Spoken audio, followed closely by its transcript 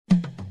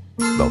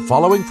The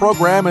following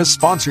program is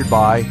sponsored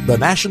by the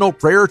National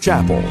Prayer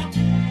Chapel.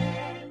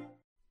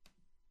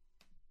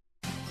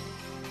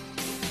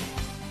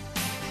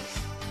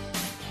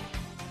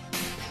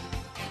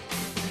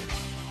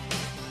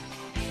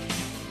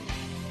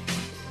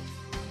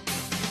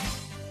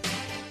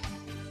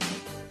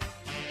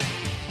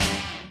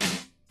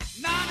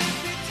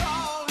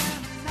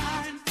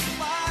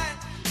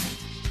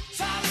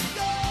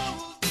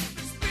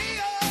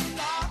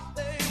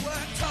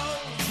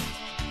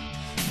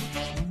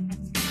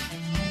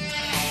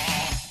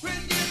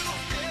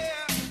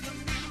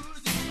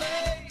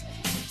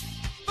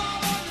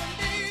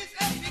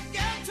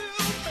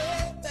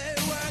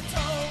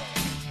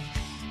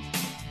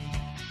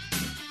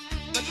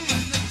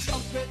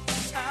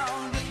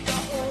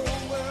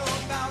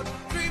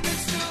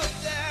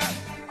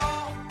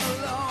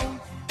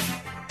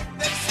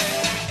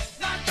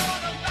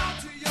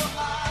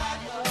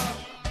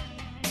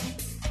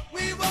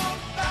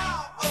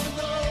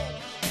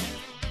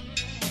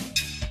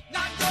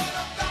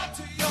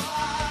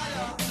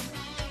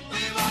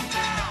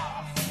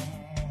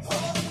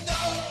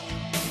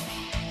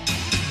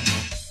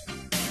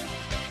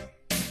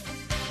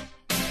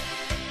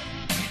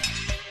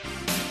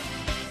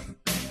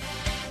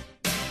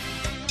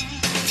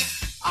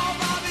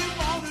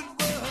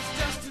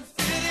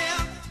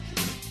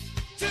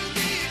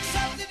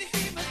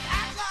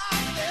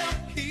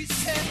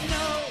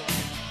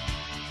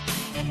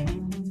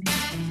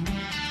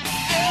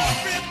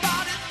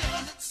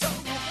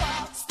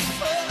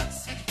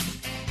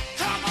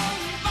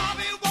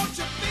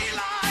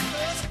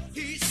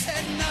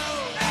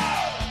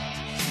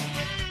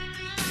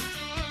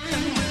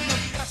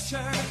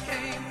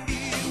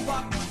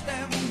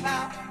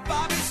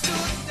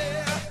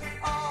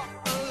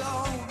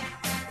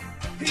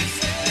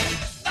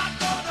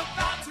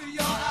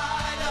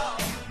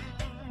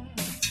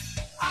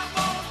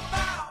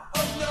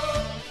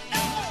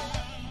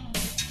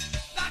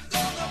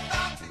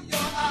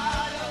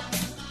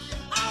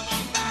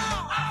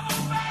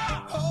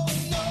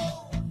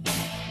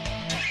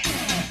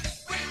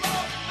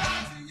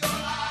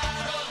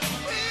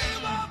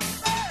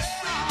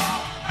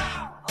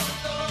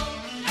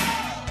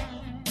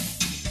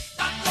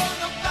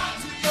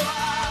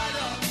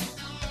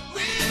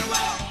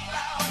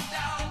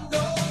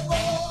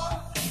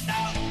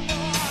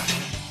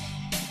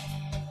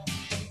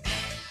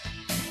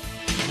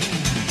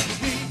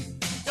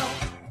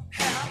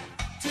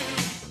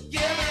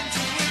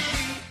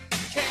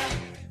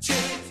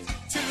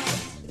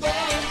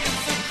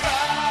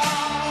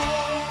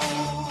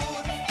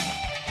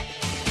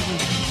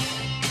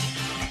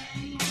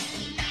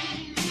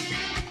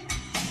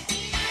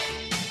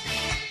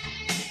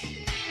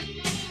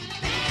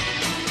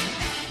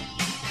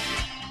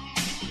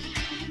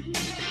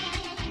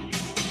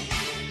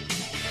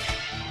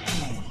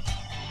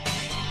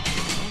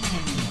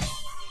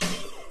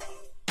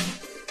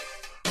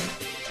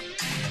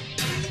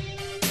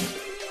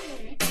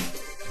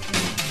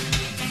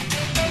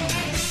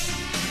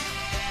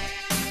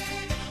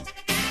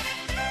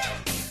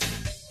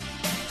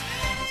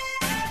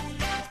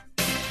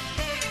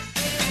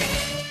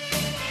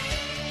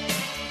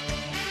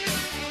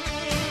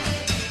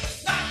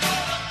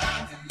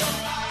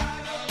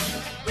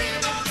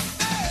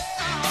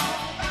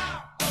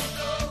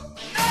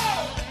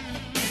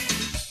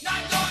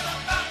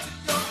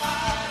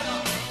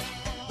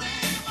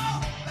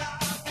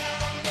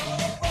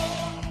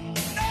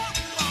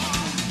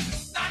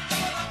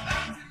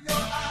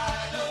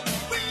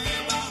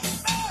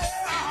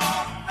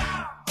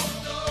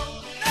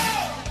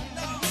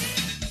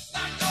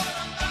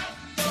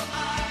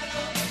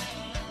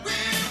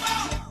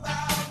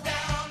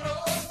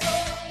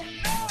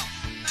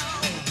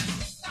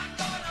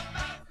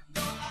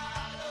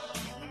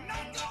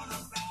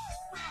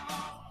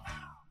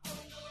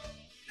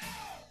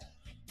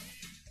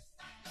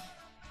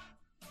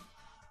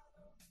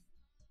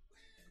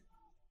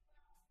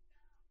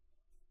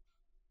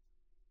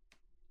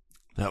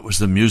 That was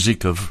the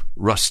music of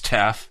Russ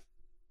Taff.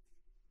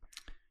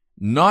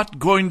 Not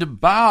going to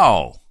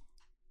bow.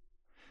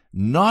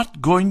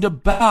 Not going to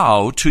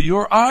bow to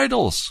your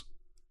idols.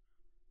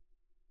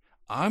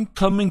 I'm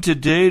coming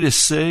today to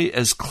say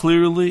as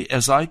clearly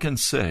as I can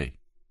say,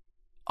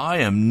 I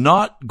am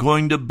not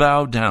going to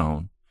bow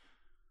down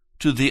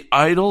to the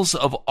idols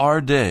of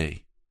our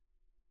day.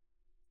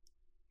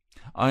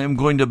 I am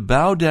going to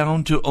bow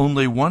down to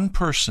only one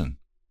person.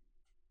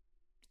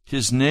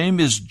 His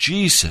name is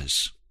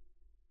Jesus.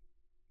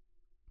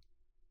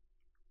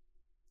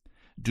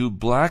 Do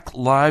Black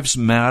Lives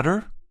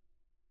Matter?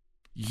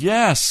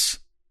 Yes.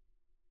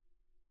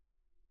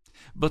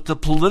 But the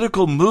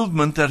political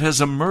movement that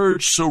has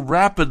emerged so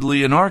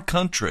rapidly in our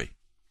country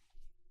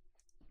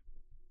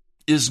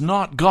is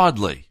not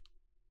godly.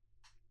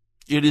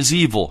 It is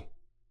evil.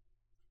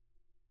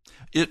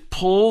 It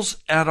pulls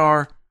at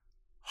our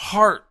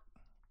heart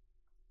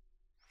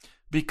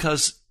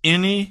because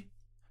any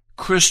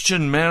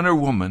Christian man or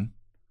woman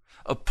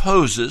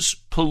opposes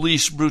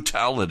police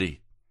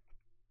brutality.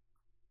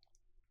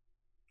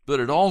 but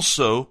it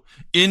also,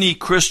 any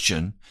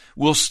Christian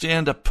will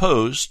stand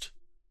opposed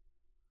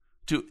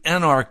to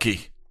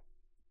anarchy.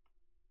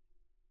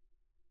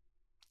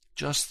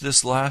 Just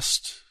this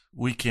last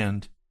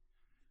weekend,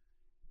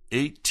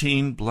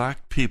 18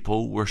 black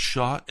people were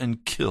shot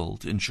and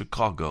killed in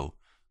Chicago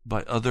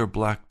by other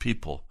black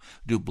people.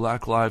 Do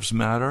Black Lives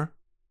Matter?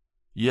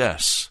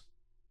 Yes.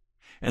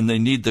 And they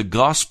need the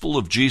gospel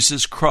of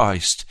Jesus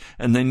Christ,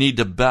 and they need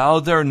to bow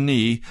their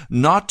knee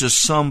not to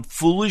some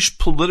foolish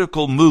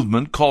political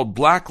movement called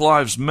Black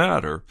Lives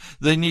Matter.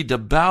 They need to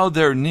bow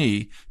their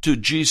knee to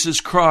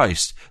Jesus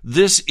Christ.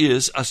 This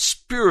is a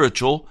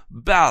spiritual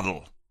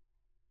battle.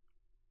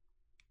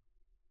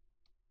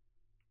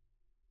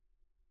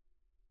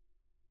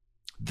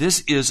 This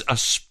is a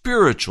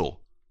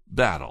spiritual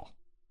battle.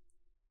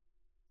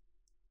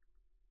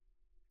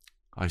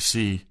 I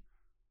see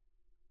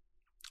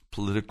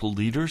political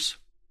leaders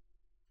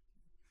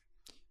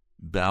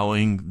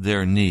bowing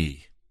their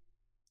knee.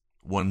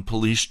 One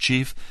police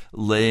chief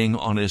laying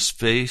on his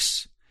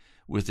face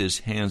with his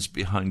hands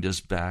behind his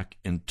back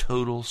in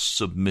total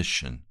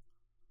submission.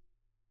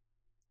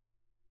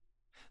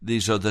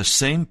 These are the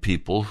same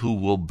people who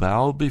will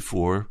bow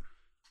before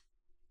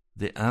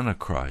the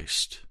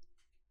Antichrist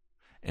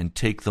and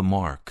take the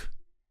mark.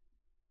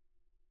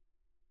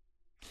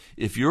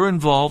 If you're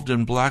involved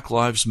in Black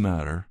Lives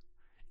Matter,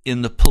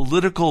 in the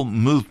political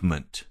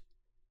movement,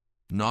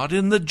 not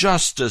in the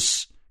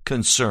justice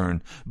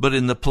concern, but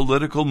in the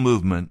political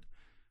movement,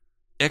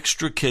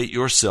 extricate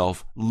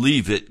yourself,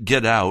 leave it,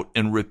 get out,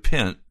 and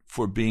repent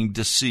for being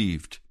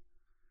deceived.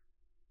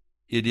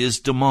 It is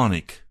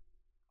demonic.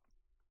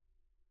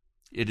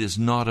 It is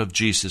not of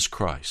Jesus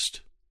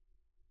Christ.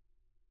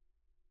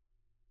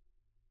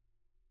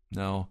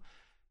 Now,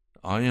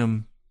 I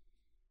am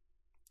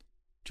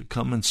to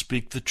come and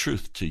speak the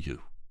truth to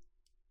you.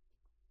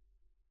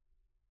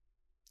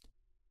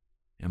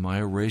 Am I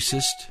a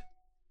racist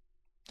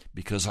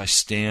because I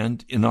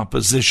stand in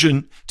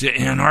opposition to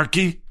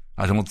anarchy?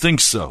 I don't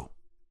think so.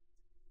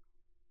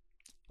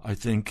 I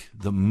think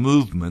the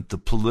movement, the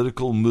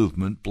political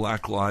movement,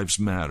 Black Lives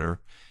Matter,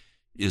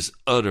 is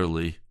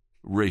utterly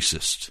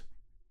racist.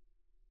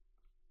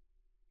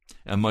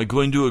 Am I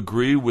going to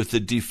agree with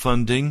the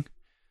defunding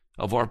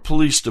of our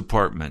police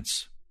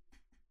departments?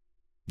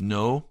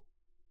 No.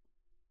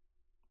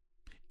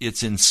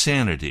 It's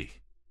insanity.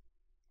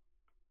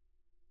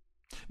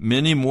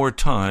 Many more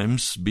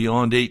times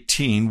beyond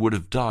 18 would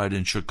have died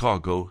in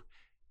Chicago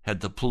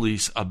had the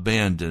police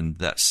abandoned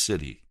that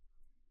city.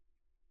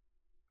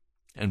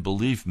 And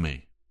believe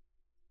me,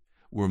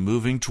 we're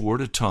moving toward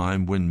a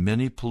time when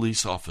many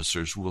police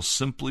officers will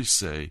simply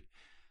say,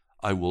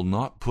 I will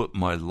not put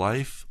my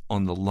life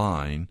on the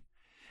line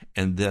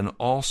and then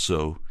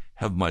also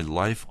have my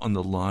life on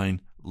the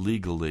line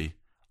legally.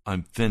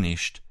 I'm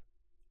finished.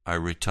 I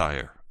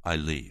retire. I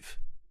leave.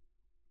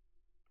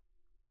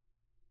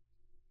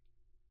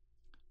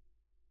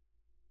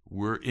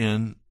 We're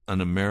in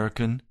an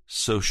American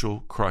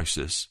social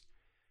crisis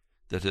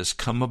that has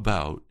come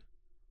about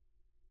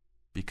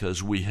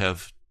because we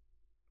have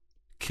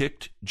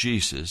kicked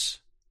Jesus,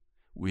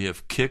 we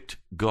have kicked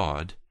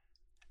God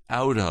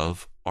out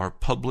of our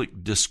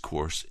public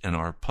discourse and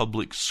our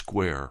public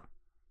square.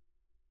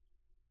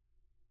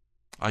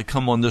 I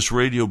come on this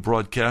radio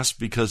broadcast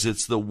because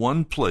it's the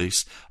one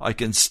place I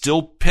can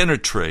still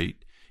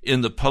penetrate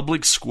in the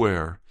public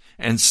square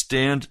and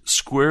stand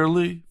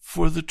squarely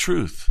for the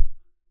truth,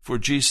 for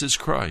Jesus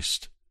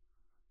Christ,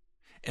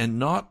 and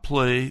not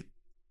play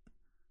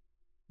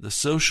the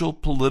social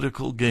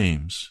political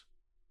games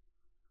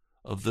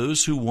of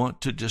those who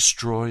want to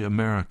destroy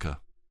America.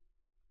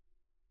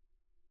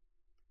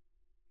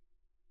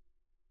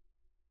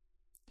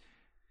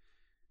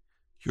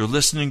 You're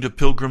listening to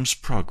Pilgrim's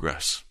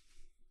Progress.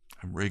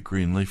 I'm Ray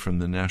Greenley from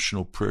the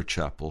National Prayer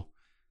Chapel.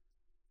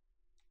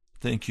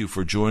 Thank you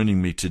for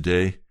joining me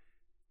today.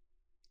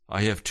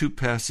 I have two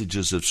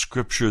passages of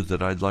Scripture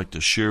that I'd like to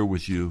share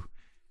with you,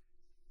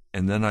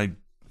 and then I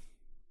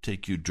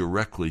take you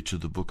directly to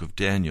the book of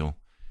Daniel,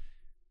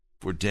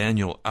 for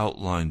Daniel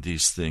outlined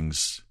these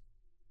things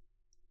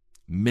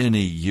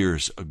many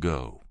years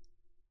ago.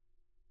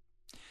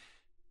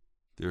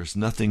 There is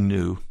nothing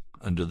new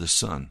under the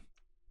sun.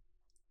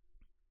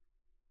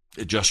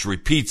 It just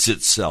repeats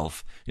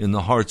itself in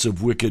the hearts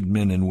of wicked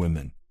men and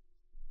women,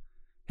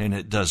 and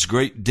it does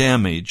great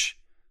damage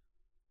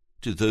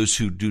to those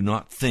who do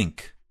not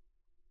think,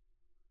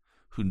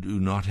 who do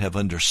not have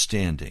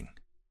understanding,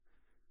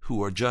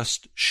 who are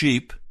just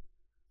sheep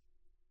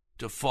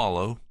to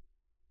follow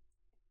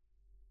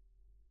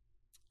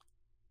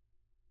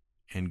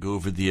and go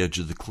over the edge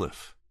of the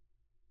cliff.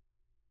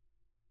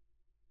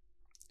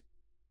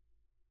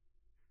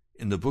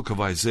 In the book of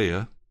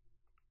Isaiah,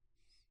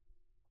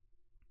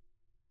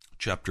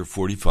 chapter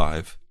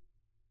 45,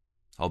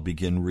 I'll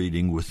begin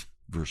reading with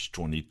verse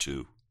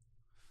 22.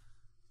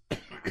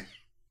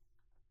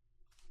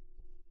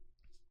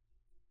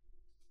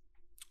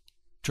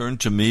 Turn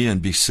to me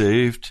and be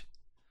saved,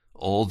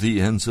 all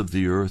the ends of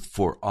the earth,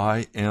 for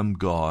I am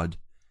God,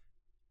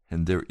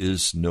 and there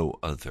is no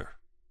other.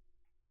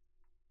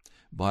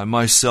 By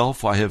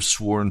myself I have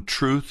sworn,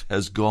 truth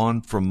has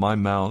gone from my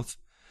mouth,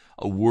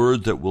 a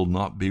word that will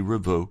not be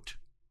revoked.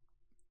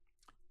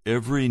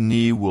 Every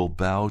knee will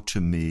bow to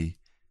me,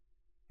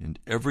 and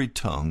every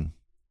tongue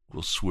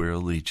will swear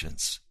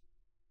allegiance.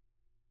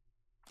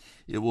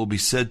 It will be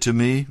said to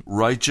me,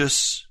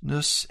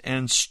 righteousness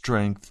and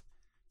strength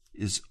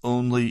is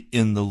only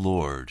in the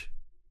Lord.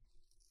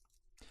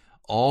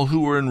 All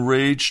who are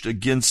enraged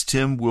against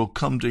him will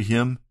come to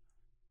him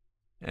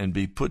and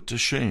be put to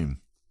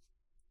shame.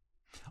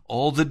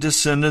 All the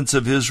descendants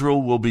of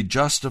Israel will be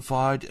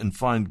justified and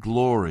find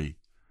glory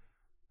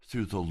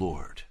through the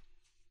Lord.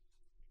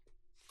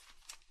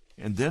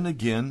 And then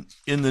again,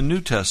 in the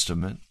New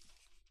Testament,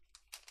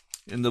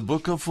 in the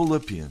book of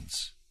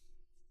Philippians,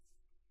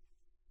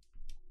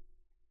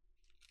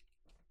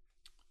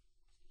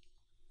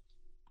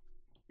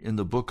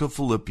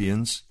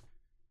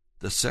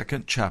 the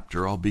second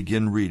chapter, I'll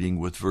begin reading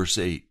with verse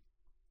 8.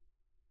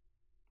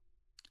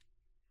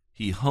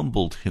 He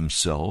humbled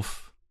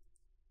himself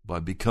by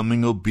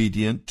becoming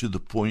obedient to the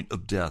point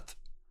of death,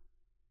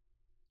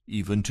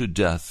 even to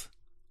death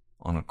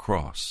on a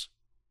cross.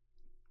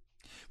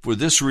 For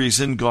this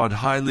reason God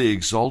highly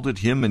exalted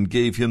him and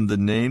gave him the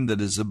name that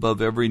is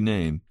above every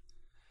name,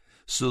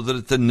 so that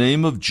at the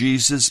name of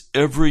Jesus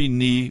every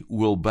knee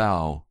will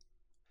bow,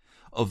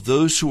 of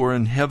those who are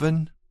in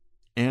heaven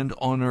and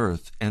on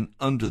earth and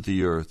under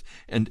the earth,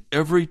 and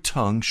every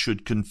tongue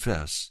should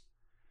confess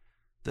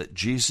that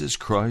Jesus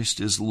Christ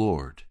is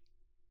Lord,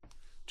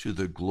 to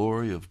the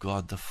glory of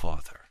God the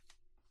Father.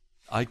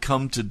 I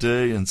come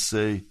today and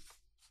say,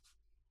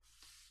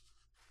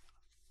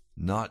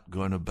 not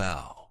going to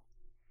bow.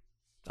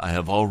 I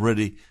have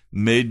already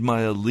made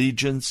my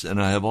allegiance,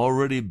 and I have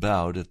already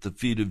bowed at the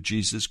feet of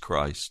Jesus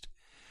Christ.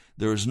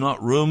 There is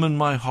not room in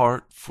my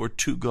heart for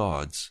two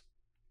gods.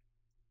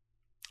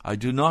 I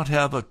do not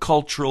have a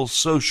cultural,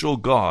 social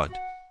God.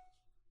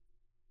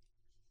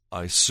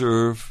 I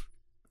serve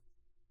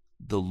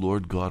the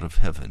Lord God of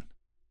heaven.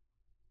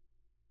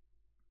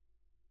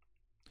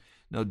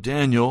 Now,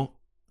 Daniel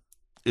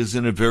is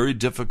in a very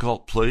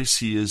difficult place.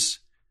 He is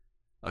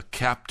a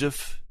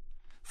captive,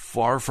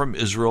 far from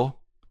Israel,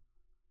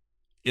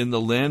 in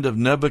the land of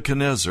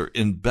Nebuchadnezzar,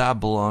 in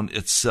Babylon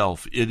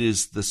itself. It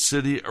is the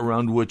city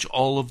around which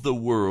all of the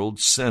world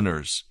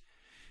centers.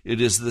 It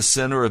is the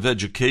center of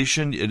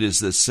education. It is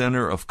the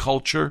center of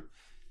culture.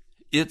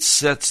 It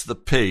sets the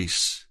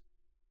pace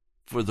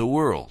for the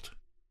world.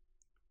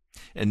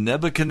 And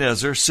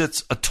Nebuchadnezzar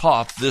sits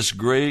atop this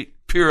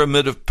great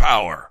pyramid of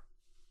power.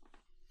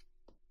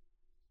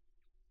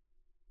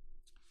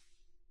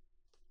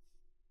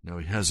 Now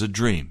he has a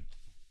dream.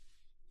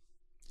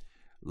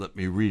 Let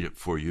me read it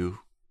for you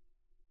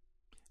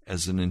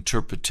as an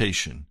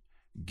interpretation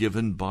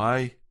given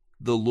by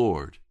the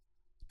Lord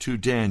to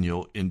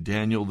Daniel in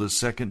Daniel the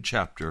 2nd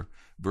chapter,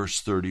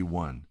 verse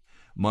 31.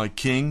 My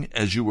king,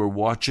 as you were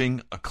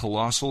watching, a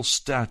colossal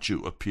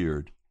statue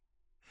appeared.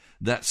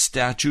 That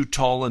statue,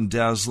 tall and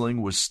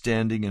dazzling, was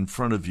standing in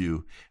front of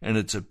you, and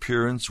its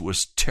appearance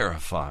was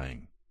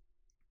terrifying.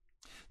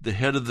 The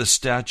head of the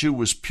statue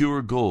was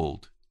pure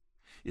gold.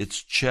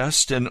 Its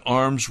chest and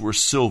arms were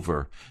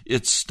silver.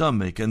 Its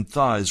stomach and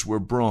thighs were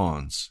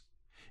bronze.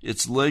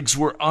 Its legs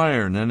were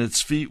iron, and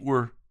its feet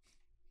were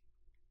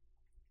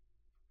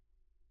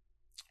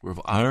of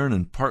iron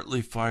and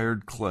partly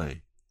fired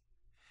clay.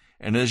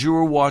 And as you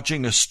were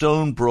watching, a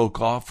stone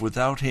broke off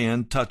without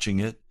hand touching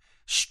it,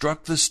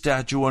 struck the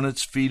statue on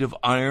its feet of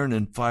iron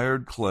and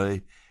fired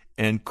clay,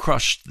 and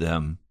crushed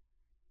them.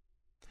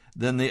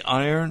 Then the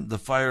iron, the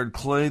fired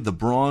clay, the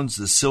bronze,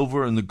 the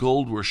silver, and the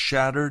gold were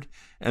shattered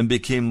and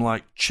became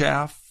like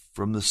chaff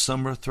from the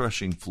summer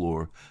threshing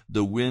floor.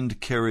 The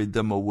wind carried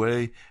them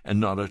away, and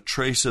not a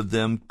trace of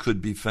them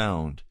could be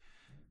found.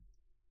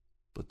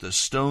 But the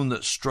stone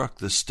that struck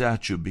the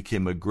statue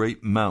became a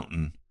great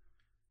mountain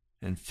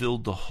and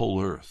filled the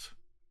whole earth.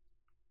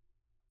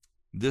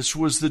 This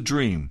was the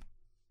dream.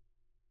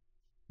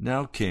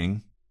 Now,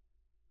 King,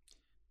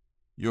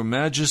 Your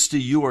Majesty,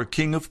 you are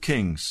King of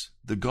kings.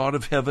 The God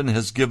of heaven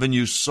has given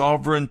you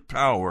sovereign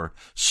power,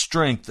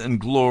 strength, and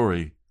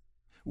glory.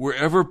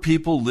 Wherever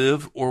people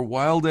live, or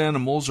wild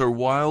animals, or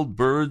wild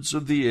birds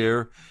of the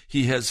air,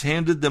 he has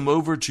handed them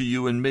over to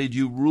you and made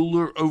you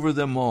ruler over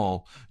them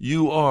all.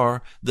 You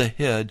are the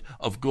head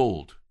of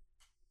gold.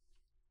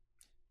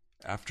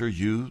 After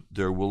you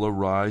there will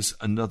arise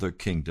another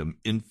kingdom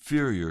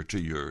inferior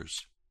to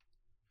yours,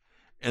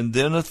 and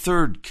then a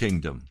third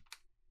kingdom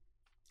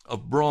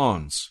of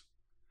bronze,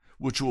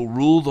 which will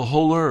rule the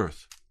whole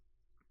earth.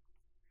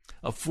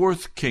 A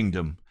fourth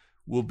kingdom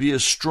will be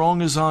as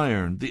strong as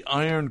iron. The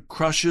iron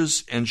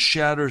crushes and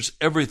shatters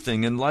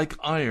everything, and like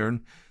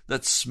iron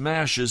that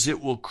smashes,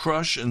 it will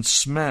crush and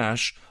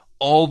smash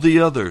all the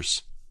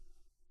others.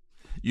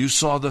 You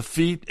saw the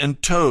feet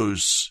and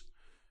toes,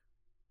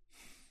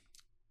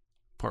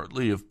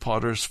 partly of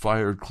potter's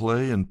fired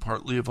clay and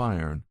partly of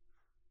iron.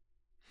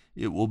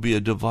 It will be a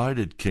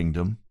divided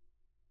kingdom.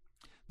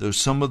 Though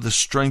some of the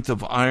strength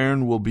of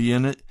iron will be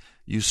in it,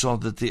 You saw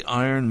that the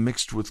iron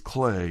mixed with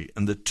clay,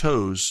 and the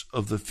toes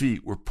of the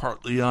feet were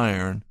partly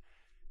iron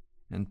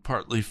and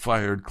partly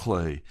fired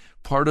clay.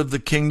 Part of the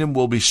kingdom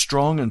will be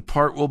strong and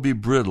part will be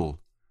brittle.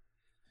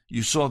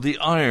 You saw the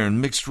iron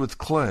mixed with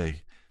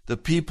clay. The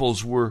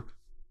peoples were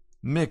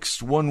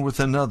mixed one with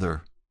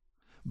another,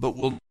 but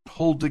will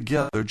hold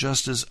together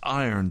just as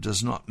iron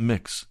does not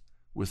mix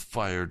with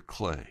fired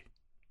clay.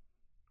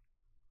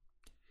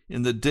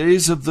 In the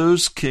days of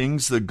those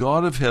kings, the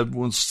God of heaven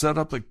will set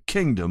up a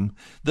kingdom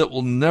that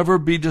will never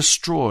be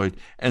destroyed,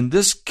 and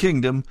this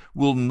kingdom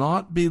will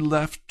not be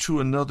left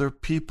to another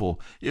people.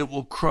 It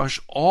will crush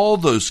all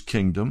those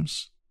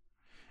kingdoms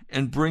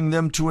and bring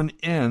them to an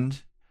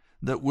end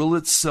that will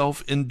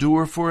itself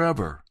endure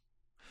forever.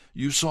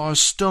 You saw a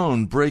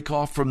stone break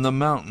off from the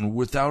mountain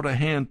without a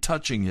hand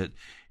touching it,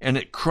 and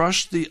it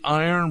crushed the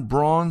iron,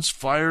 bronze,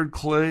 fired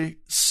clay,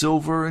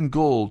 silver, and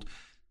gold.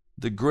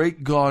 The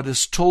great God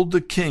has told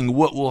the king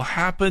what will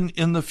happen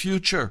in the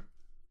future.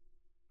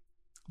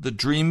 The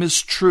dream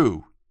is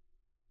true,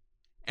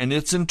 and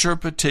its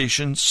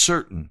interpretation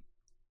certain.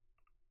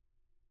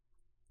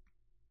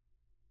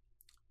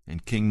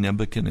 And King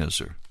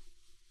Nebuchadnezzar,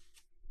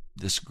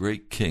 this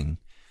great king,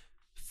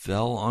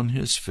 fell on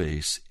his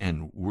face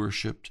and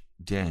worshipped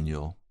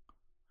Daniel,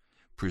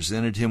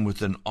 presented him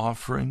with an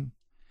offering,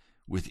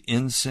 with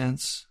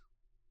incense,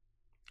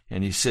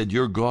 and he said,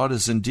 "Your God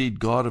is indeed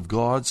God of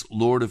gods,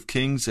 Lord of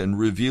kings, and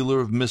revealer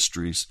of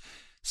mysteries,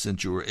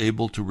 since you were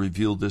able to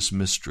reveal this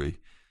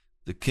mystery."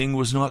 The king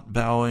was not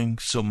bowing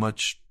so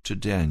much to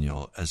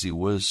Daniel as he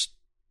was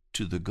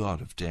to the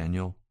God of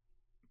Daniel.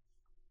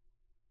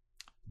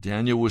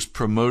 Daniel was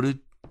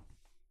promoted.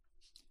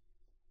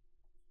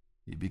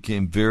 He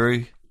became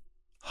very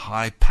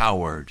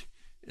high-powered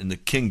in the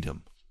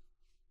kingdom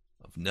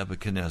of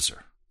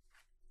Nebuchadnezzar.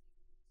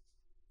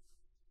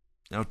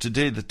 Now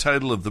today, the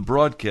title of the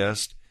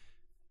broadcast,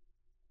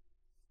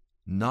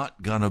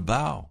 Not Gonna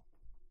Bow.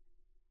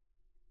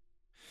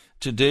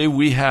 Today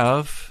we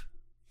have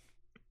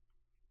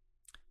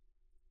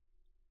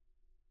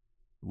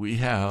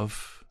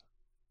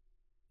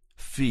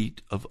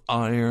feet of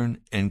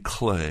iron and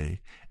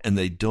clay, and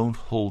they don't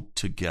hold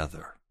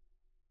together.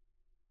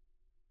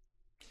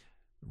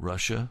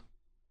 Russia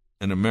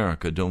and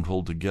America don't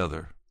hold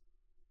together.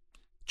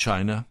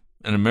 China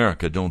and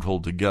America don't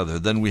hold together.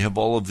 Then we have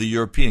all of the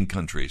European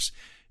countries,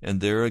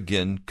 and they're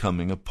again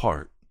coming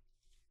apart.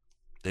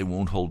 They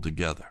won't hold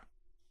together.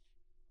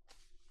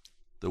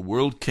 The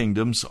world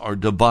kingdoms are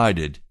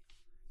divided,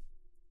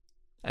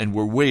 and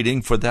we're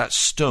waiting for that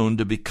stone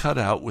to be cut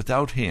out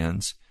without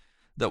hands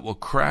that will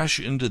crash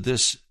into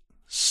this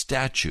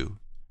statue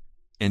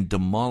and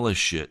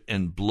demolish it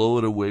and blow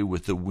it away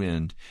with the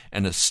wind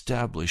and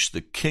establish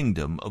the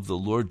kingdom of the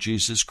Lord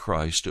Jesus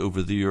Christ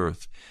over the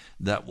earth.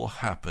 That will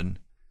happen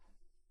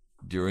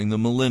during the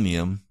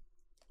millennium.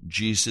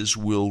 Jesus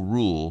will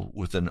rule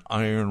with an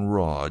iron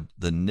rod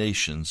the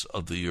nations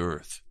of the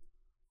earth.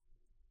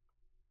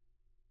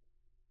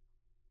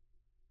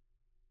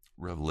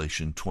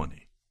 Revelation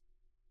 20.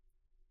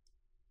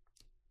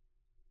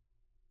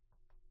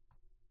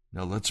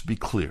 Now let's be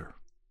clear.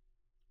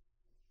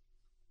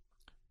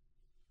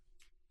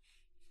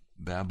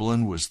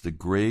 Babylon was the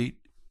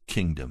great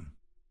kingdom.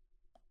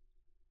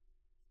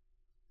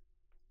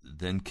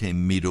 Then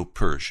came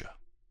Medo-Persia.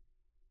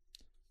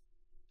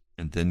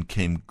 And then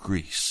came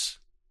Greece.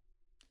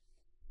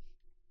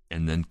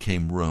 And then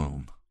came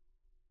Rome.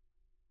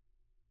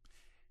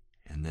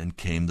 And then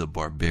came the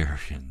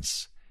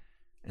barbarians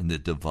and the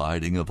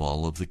dividing of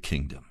all of the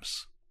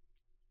kingdoms.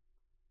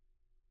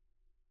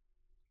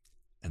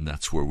 And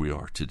that's where we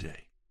are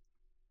today.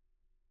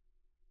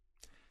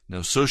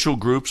 Now, social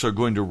groups are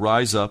going to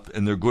rise up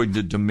and they're going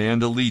to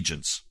demand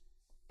allegiance.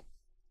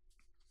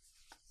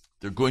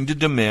 They're going to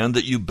demand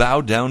that you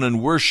bow down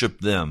and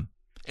worship them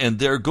and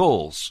their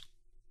goals.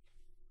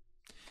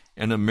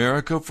 And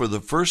America, for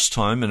the first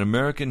time in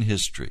American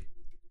history,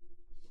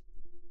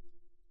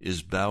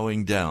 is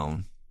bowing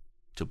down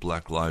to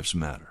Black Lives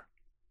Matter.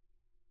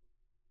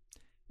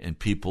 And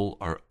people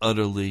are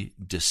utterly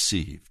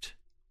deceived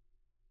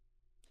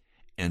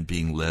and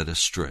being led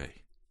astray.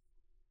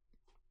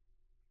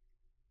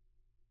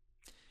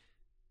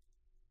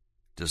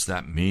 Does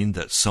that mean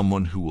that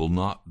someone who will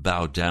not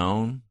bow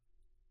down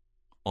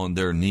on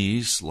their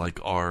knees, like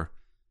our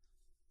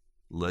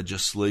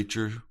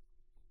legislature,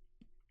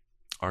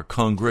 our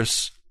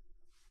Congress,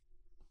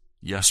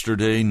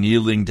 yesterday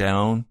kneeling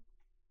down,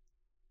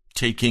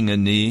 taking a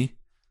knee,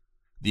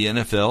 the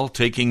NFL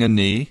taking a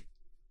knee?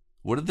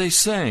 What are they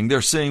saying?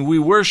 They're saying we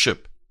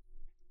worship.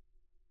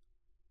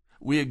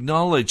 We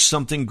acknowledge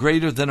something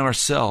greater than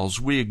ourselves.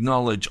 We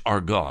acknowledge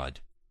our God.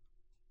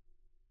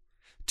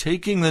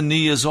 Taking the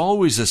knee is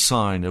always a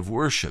sign of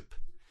worship.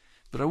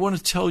 But I want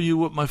to tell you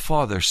what my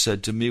father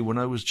said to me when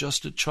I was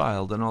just a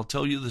child, and I'll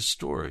tell you the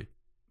story.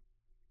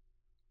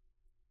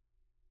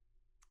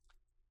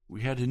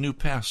 We had a new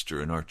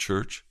pastor in our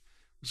church.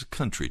 It was a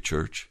country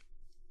church.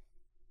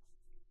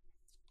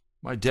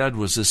 My dad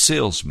was a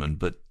salesman,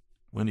 but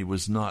when he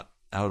was not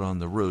out on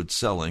the road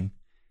selling,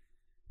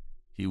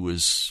 he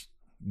was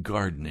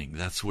gardening.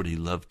 That's what he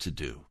loved to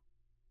do.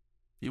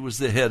 He was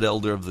the head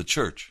elder of the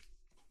church.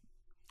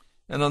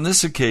 And on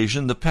this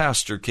occasion, the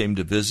pastor came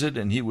to visit,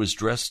 and he was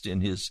dressed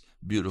in his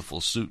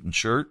beautiful suit and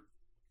shirt,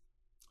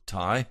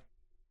 tie,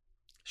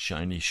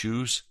 shiny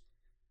shoes.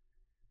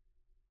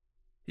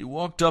 He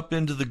walked up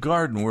into the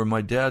garden where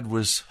my dad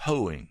was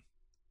hoeing.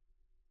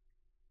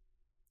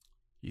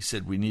 He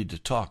said, "We need to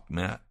talk,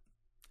 Matt."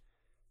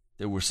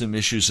 There were some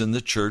issues in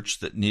the church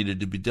that needed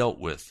to be dealt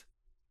with.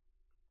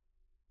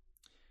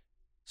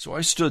 So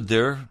I stood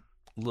there, a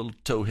little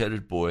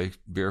tow-headed boy,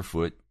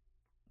 barefoot,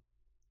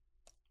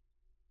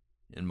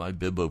 in my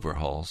bib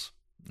overalls,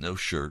 no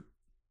shirt.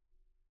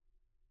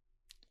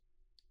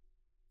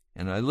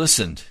 And I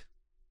listened.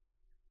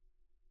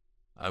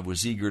 I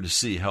was eager to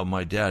see how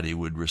my daddy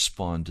would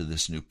respond to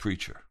this new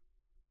preacher.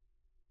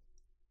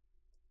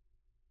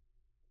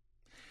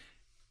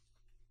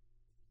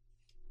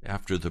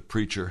 After the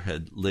preacher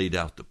had laid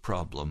out the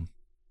problem,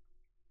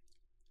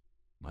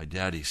 my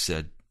daddy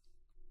said,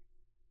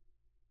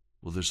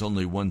 "Well, there's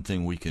only one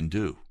thing we can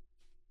do.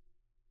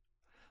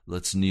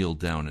 Let's kneel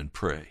down and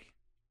pray."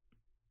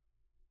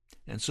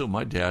 And so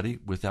my daddy,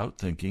 without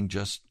thinking,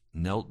 just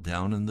knelt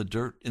down in the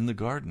dirt in the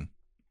garden.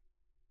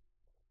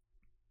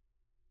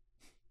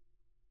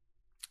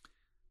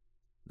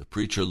 The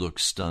preacher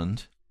looked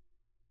stunned.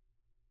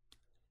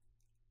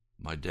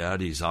 My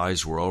daddy's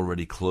eyes were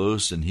already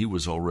closed, and he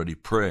was already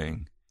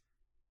praying.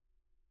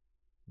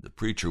 The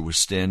preacher was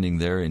standing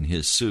there in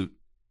his suit.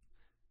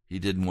 He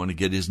didn't want to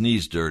get his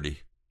knees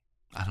dirty.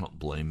 I don't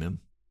blame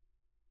him.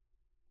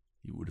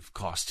 It would have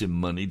cost him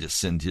money to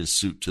send his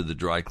suit to the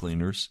dry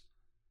cleaners.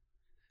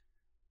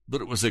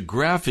 But it was a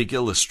graphic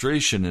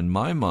illustration in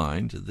my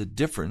mind of the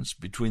difference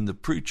between the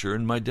preacher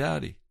and my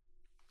daddy.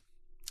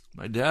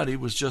 My daddy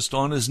was just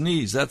on his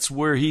knees. That's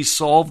where he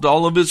solved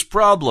all of his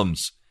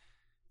problems.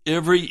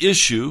 Every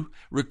issue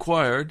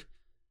required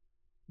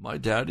my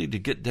daddy to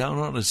get down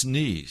on his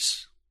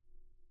knees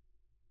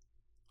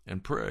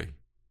and pray,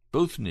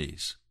 both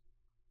knees.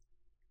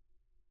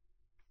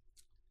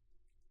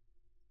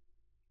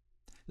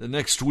 The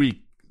next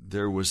week,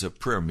 there was a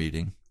prayer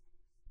meeting,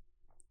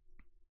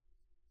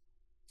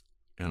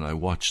 and I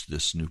watched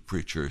this new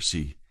preacher as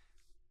he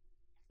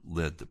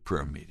led the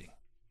prayer meeting.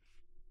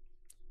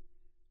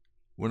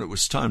 When it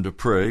was time to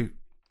pray,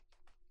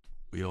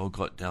 we all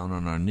got down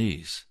on our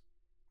knees.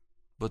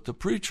 But the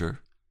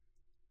preacher,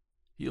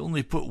 he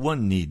only put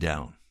one knee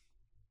down.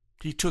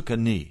 He took a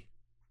knee.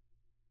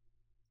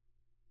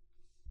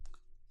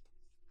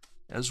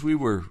 As we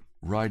were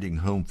riding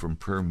home from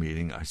prayer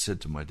meeting, I said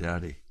to my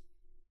daddy,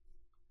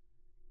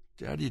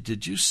 "Daddy,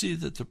 did you see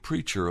that the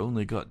preacher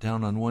only got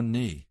down on one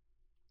knee?"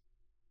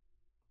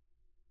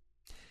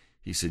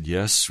 He said,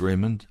 "Yes,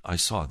 Raymond, I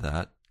saw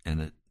that,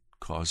 and it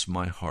caused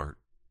my heart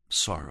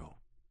sorrow."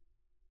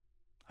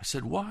 I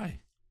said, "Why?"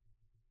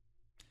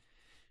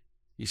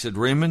 He said,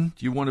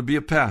 "Raymond, you want to be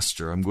a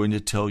pastor? I'm going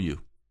to tell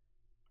you.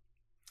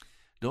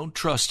 Don't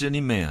trust any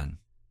man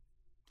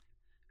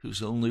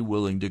who's only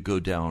willing to go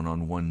down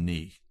on one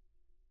knee.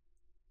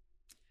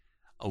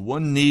 A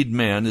one-kneed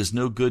man is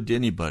no good to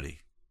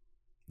anybody,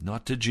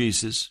 not to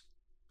Jesus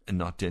and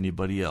not to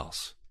anybody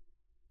else,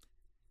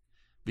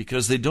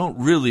 because they don't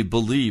really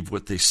believe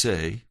what they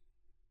say.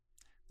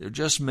 They're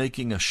just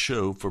making a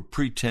show for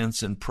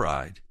pretense and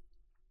pride."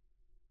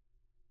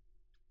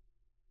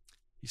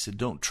 He said,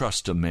 "Don't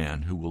trust a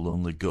man who will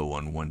only go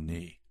on one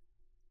knee."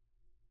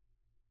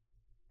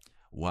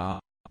 Wow.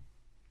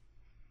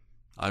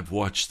 I've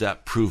watched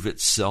that prove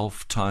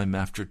itself time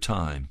after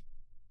time.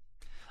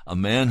 A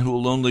man who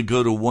will only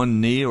go to one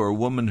knee, or a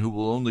woman who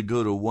will only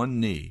go to one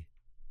knee,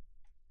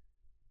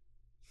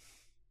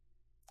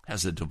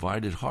 has a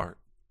divided heart,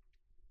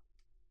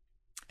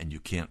 and you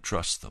can't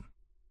trust them.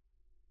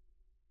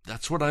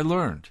 That's what I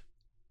learned,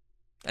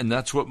 and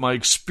that's what my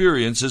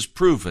experience has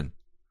proven.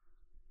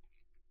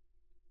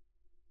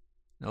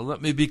 Now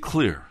let me be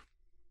clear.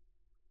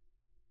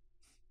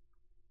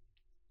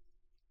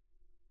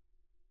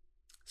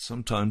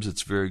 Sometimes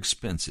it's very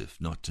expensive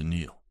not to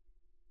kneel,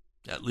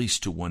 at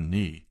least to one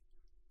knee,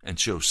 and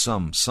show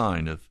some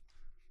sign of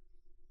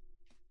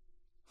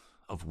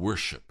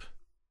worship.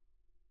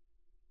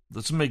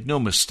 Let's make no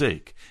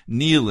mistake,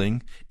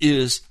 kneeling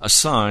is a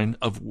sign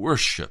of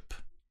worship.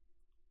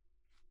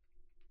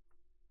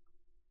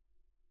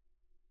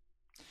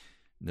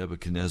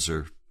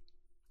 Nebuchadnezzar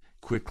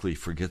quickly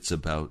forgets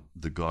about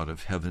the God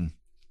of heaven.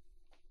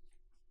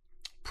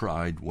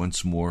 Pride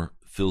once more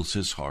fills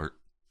his heart,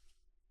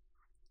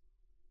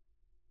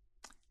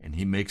 and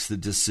he makes the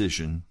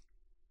decision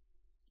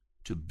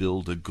to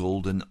build a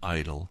golden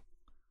idol,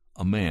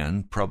 a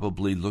man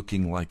probably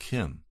looking like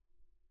him,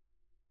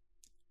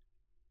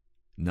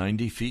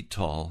 90 feet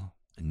tall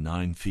and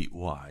 9 feet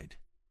wide.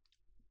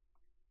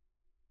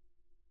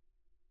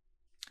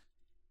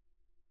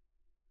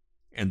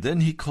 And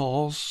then he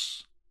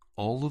calls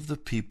all of the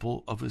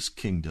people of his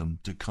kingdom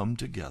to come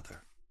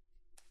together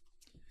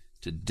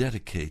to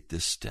dedicate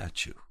this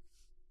statue,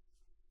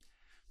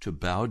 to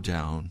bow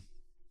down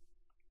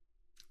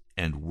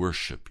and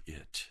worship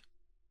it.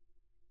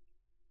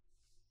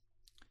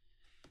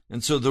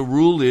 And so the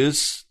rule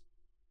is,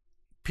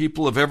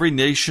 people of every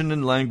nation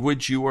and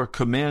language, you are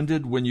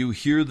commanded when you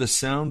hear the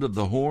sound of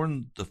the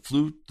horn, the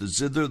flute, the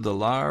zither, the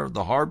lyre,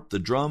 the harp, the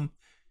drum,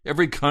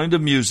 every kind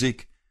of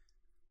music,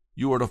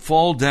 you are to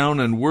fall down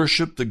and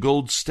worship the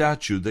gold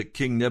statue that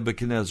King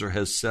Nebuchadnezzar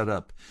has set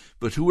up.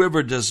 But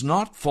whoever does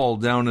not fall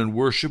down and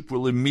worship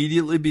will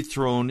immediately be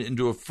thrown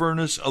into a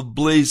furnace of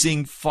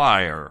blazing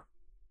fire.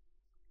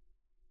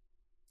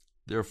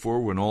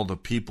 Therefore, when all the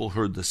people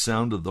heard the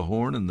sound of the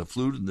horn and the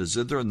flute and the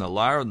zither and the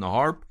lyre and the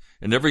harp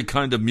and every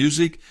kind of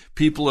music,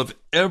 people of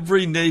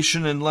every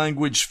nation and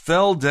language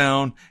fell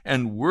down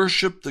and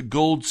worshiped the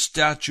gold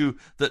statue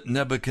that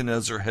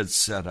Nebuchadnezzar had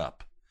set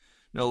up.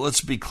 Now,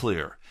 let's be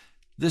clear.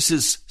 This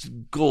is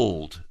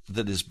gold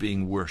that is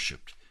being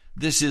worshipped.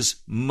 This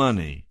is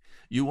money.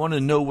 You want to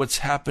know what's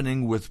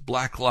happening with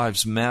Black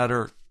Lives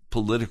Matter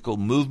political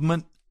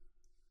movement?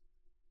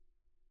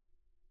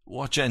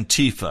 Watch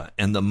Antifa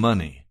and the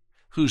money.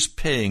 Who's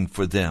paying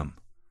for them?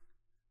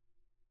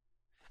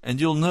 And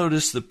you'll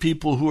notice the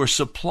people who are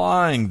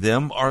supplying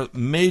them are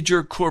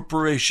major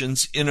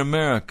corporations in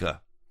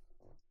America.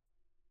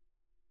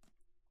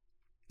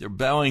 They're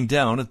bowing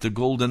down at the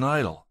golden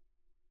idol.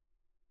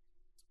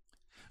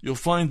 You'll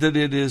find that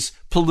it is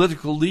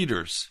political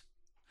leaders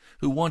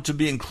who want to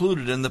be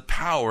included in the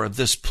power of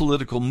this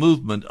political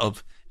movement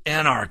of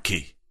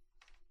anarchy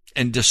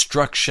and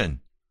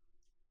destruction.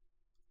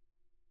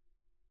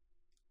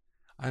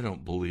 I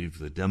don't believe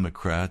the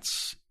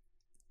Democrats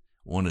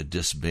want to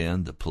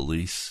disband the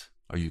police.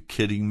 Are you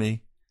kidding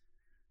me?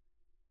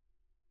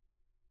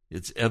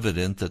 It's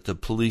evident that the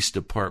police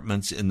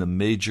departments in the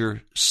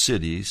major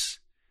cities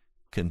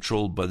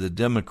controlled by the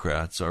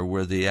Democrats are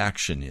where the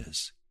action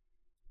is.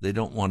 They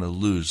don't want to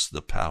lose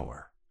the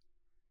power.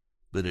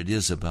 But it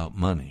is about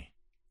money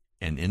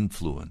and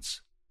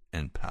influence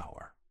and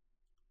power.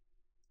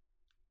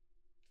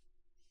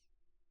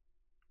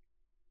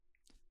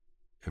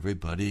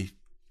 Everybody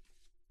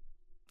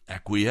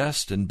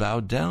acquiesced and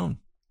bowed down.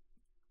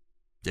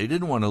 They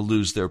didn't want to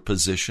lose their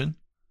position.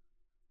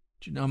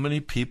 Do you know how many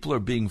people are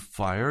being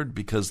fired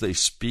because they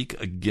speak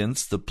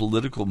against the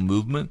political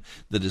movement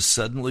that is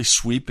suddenly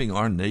sweeping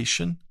our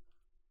nation?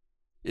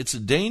 It's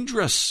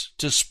dangerous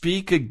to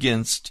speak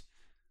against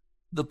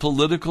the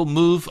political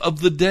move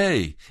of the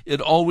day.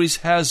 It always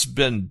has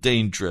been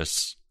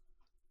dangerous.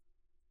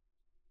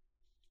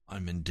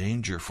 I'm in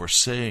danger for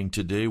saying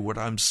today what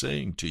I'm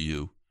saying to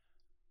you.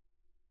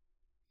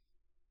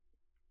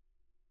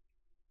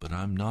 But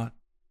I'm not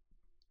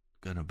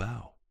going to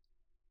bow.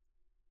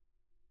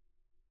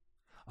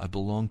 I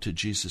belong to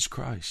Jesus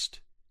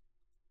Christ.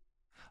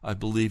 I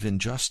believe in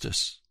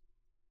justice,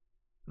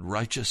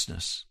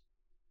 righteousness,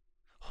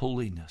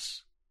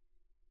 holiness.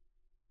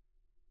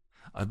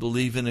 I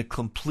believe in a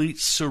complete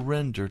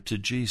surrender to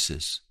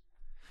Jesus,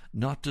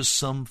 not to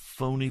some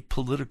phony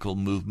political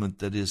movement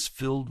that is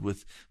filled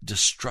with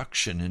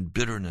destruction and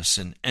bitterness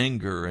and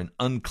anger and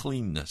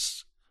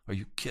uncleanness. Are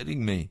you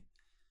kidding me?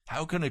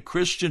 How can a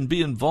Christian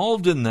be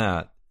involved in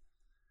that?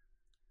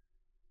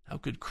 How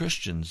could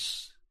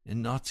Christians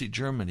in Nazi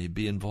Germany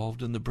be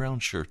involved in the brown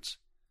shirts?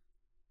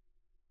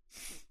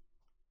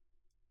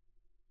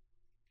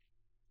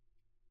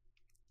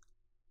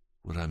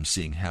 What I'm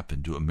seeing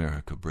happen to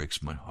America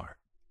breaks my heart.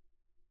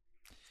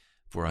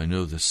 For I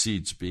know the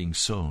seeds being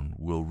sown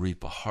will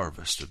reap a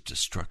harvest of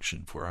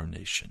destruction for our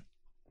nation.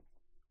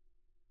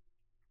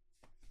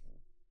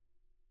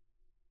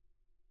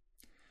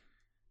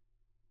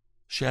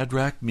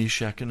 Shadrach,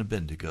 Meshach, and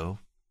Abednego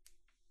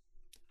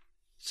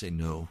say,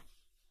 no,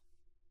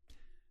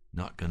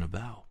 not going to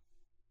bow.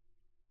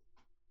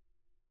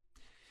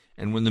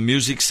 And when the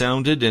music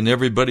sounded and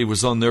everybody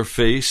was on their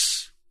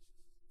face,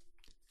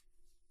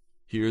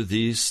 here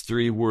these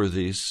three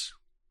worthies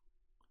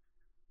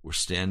were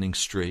standing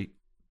straight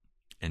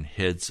and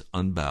heads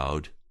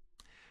unbowed,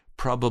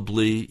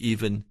 probably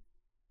even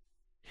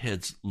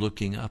heads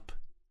looking up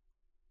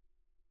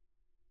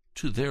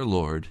to their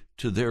Lord,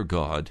 to their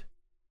God.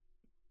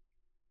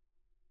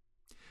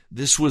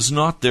 This was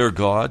not their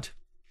God.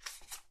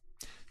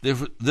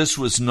 This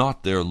was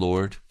not their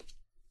Lord.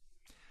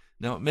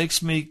 Now it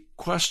makes me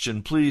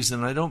question, please,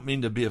 and I don't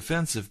mean to be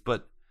offensive,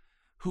 but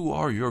who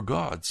are your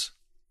gods?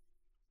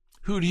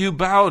 Who do you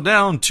bow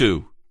down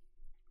to?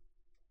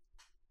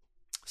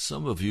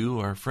 Some of you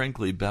are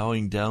frankly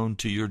bowing down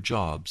to your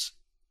jobs,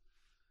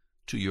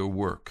 to your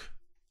work.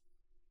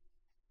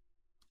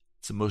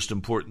 It's the most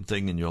important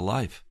thing in your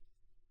life.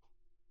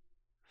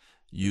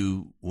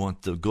 You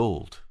want the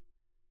gold.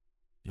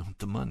 You want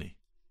the money.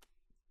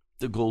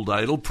 The gold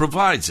idol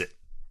provides it.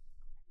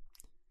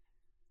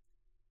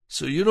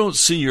 So you don't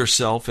see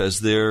yourself as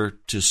there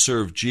to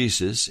serve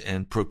Jesus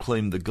and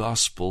proclaim the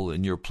gospel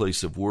in your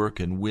place of work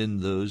and win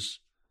those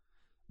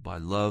by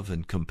love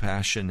and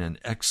compassion and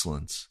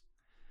excellence.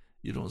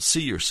 You don't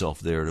see yourself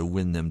there to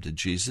win them to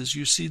Jesus.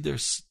 You see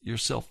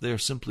yourself there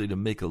simply to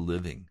make a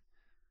living.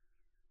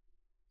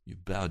 You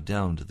bow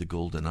down to the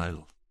golden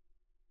idol.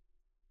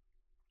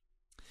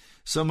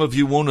 Some of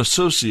you won't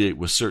associate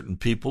with certain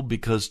people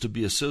because to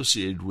be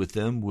associated with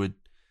them would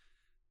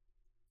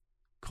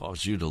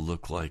cause you to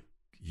look like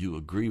you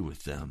agree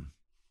with them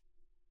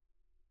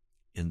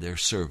in their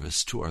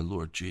service to our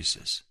Lord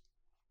Jesus.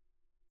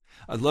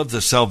 I love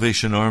the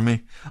Salvation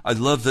Army. I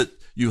love that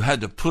you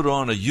had to put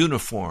on a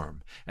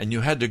uniform and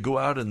you had to go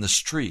out in the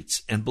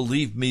streets. And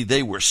believe me,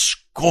 they were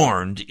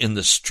scorned in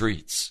the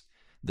streets.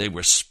 They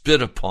were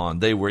spit upon.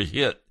 They were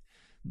hit.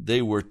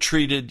 They were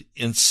treated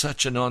in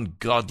such an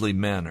ungodly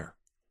manner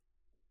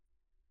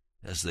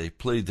as they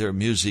played their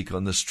music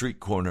on the street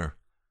corner.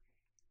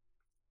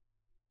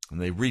 And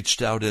they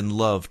reached out in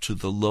love to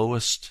the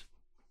lowest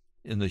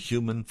in the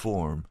human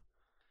form,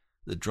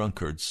 the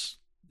drunkards,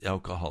 the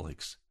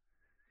alcoholics,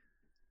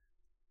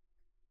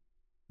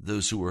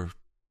 those who were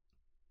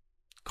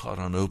caught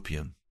on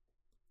opium,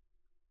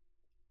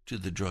 to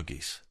the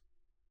druggies.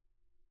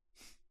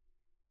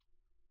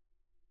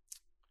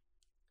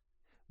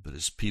 But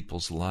as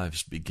people's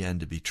lives began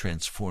to be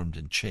transformed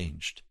and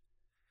changed,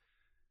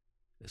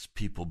 as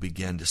people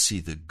began to see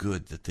the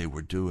good that they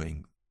were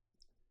doing,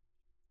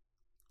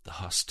 the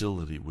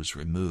hostility was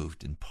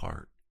removed in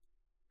part.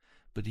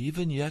 But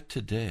even yet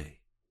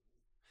today,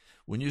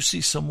 when you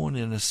see someone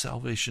in a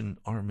Salvation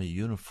Army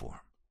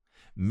uniform,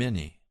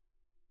 many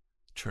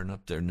turn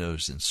up their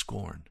nose in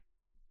scorn.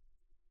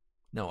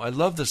 Now, I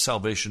love the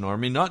Salvation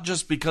Army, not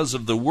just because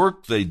of the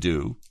work they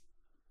do.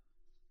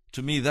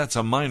 To me, that's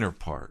a minor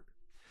part.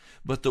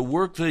 But the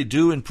work they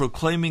do in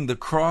proclaiming the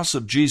cross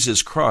of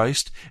Jesus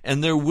Christ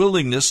and their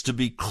willingness to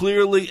be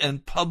clearly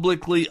and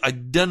publicly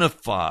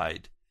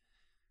identified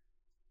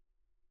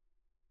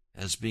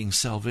as being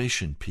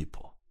salvation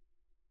people,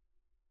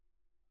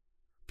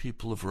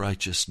 people of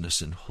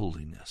righteousness and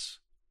holiness,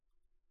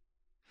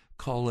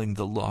 calling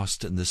the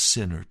lost and the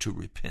sinner to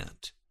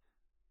repent.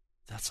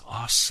 That's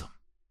awesome.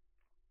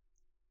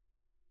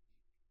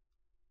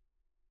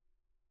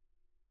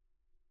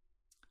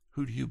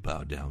 Who do you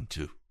bow down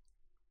to?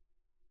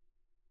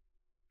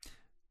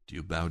 Do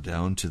you bow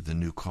down to the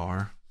new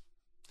car?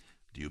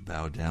 Do you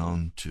bow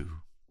down to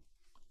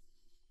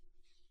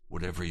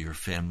whatever your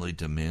family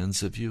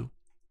demands of you?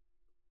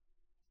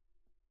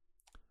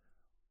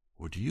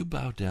 Or do you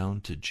bow down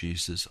to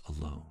Jesus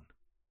alone?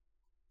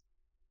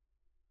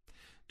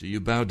 Do you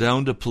bow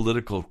down to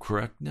political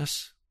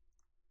correctness?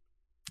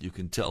 You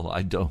can tell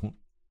I don't.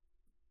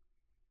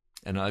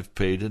 And I've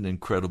paid an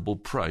incredible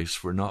price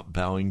for not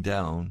bowing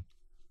down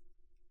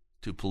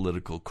to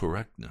political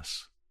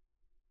correctness,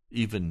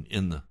 even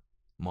in the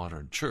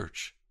modern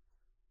church.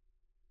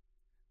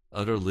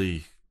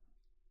 Utterly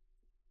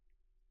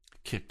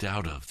kicked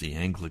out of the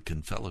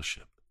Anglican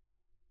fellowship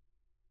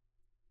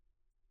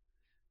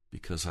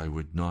because I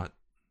would not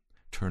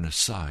turn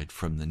aside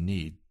from the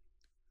need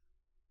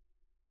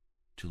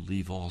to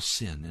leave all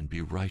sin and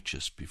be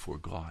righteous before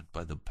God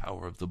by the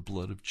power of the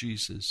blood of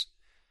Jesus.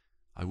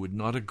 I would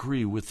not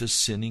agree with the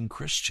sinning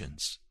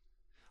Christians.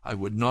 I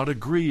would not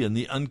agree in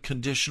the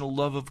unconditional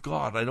love of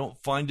God. I don't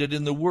find it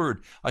in the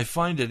Word. I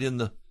find it in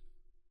the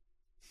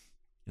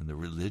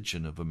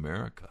religion of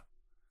America.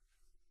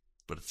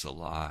 But it's a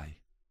lie.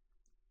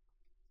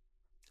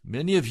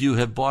 Many of you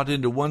have bought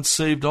into once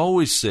saved,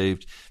 always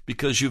saved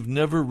because you've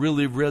never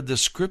really read the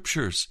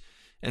Scriptures.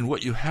 And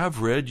what you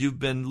have read, you've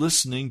been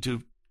listening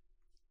to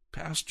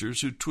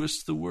pastors who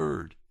twist the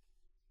Word,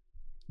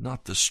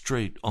 not the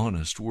straight,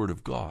 honest Word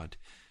of God.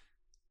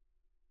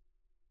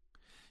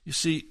 You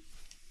see,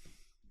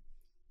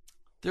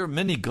 there are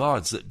many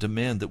gods that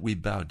demand that we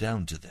bow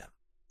down to them.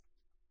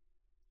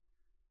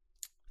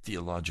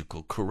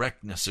 Theological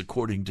correctness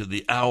according to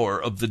the hour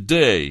of the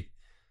day.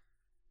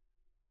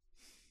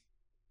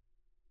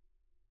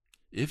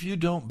 If you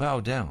don't bow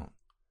down,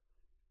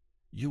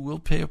 you will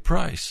pay a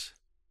price.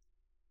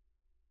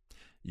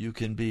 You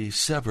can be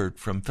severed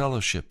from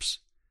fellowships.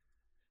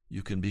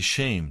 You can be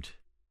shamed.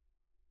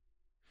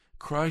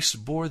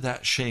 Christ bore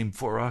that shame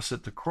for us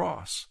at the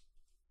cross.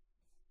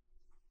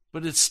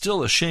 But it's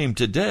still a shame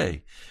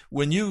today.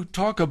 When you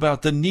talk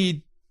about the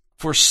need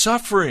for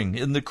suffering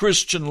in the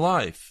Christian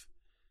life,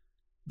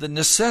 the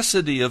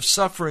necessity of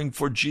suffering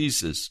for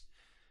Jesus,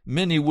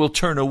 many will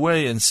turn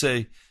away and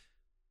say,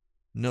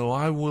 "No,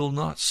 I will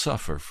not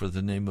suffer for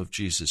the name of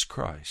Jesus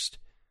Christ."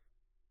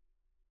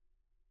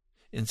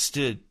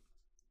 Instead,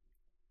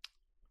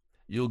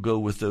 you'll go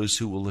with those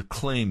who will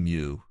acclaim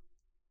you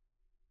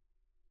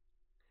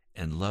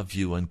and love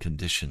you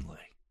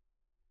unconditionally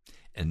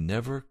and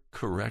never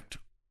correct,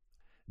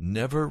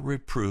 never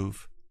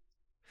reprove,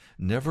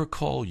 never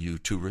call you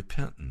to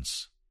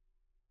repentance.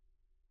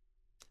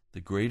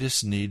 The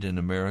greatest need in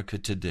America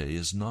today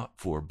is not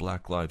for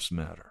Black Lives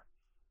Matter.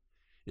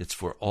 It's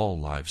for all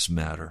lives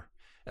matter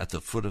at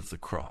the foot of the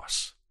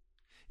cross.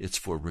 It's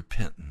for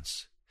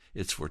repentance.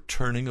 It's for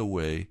turning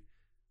away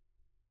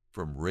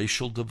from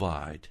racial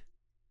divide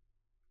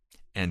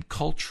and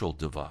cultural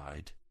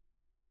divide.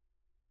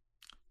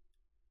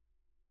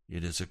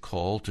 It is a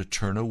call to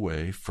turn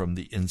away from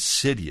the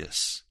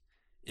insidious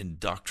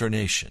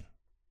indoctrination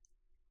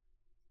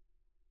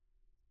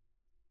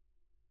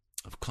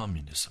of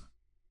communism,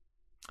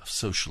 of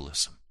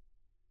socialism.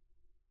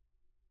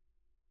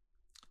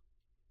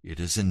 It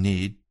is a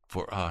need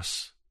for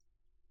us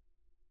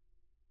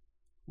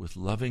with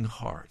loving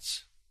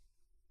hearts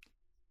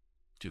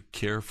to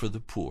care for the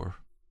poor,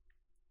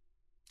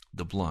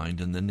 the blind,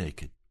 and the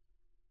naked,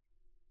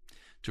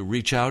 to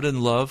reach out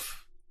in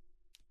love,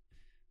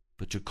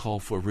 but to call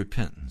for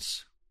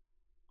repentance,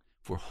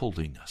 for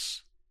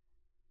holiness.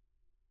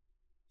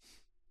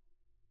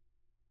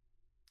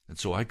 And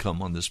so I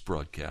come on this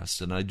broadcast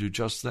and I do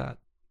just that.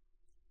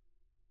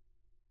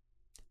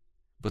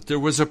 But there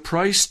was a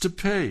price to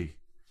pay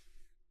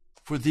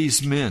for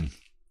these men.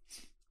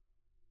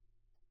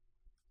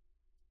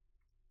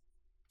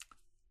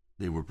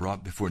 They were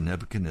brought before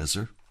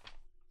Nebuchadnezzar,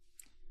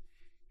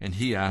 and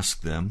he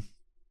asked them,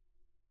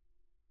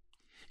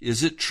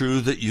 "Is it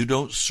true that you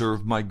don't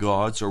serve my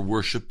gods or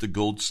worship the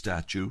gold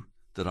statue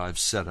that I've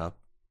set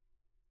up?"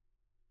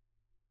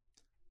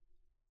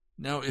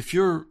 Now, if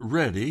you're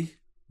ready,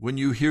 when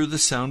you hear the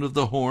sound of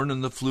the horn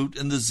and the flute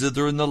and the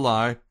zither and the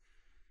lyre,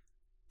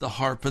 the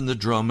harp and the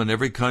drum and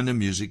every kind of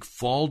music,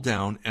 fall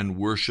down and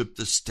worship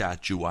the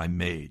statue I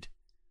made.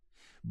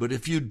 But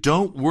if you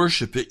don't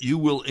worship it, you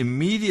will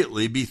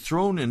immediately be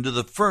thrown into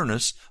the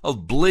furnace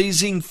of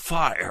blazing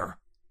fire.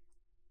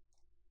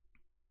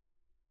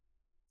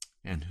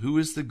 And who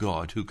is the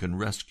God who can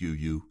rescue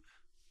you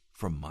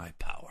from my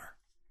power?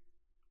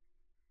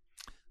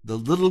 The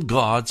little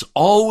gods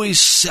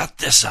always set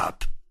this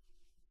up.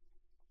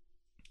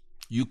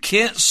 You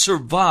can't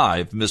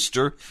survive,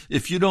 mister,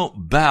 if you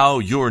don't bow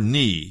your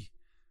knee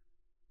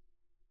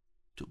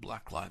to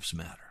Black Lives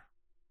Matter,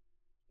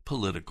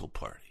 political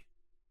party.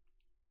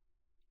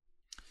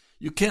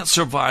 You can't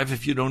survive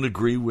if you don't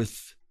agree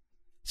with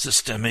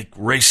systemic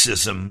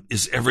racism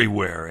is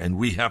everywhere, and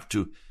we have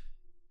to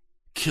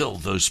kill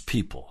those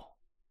people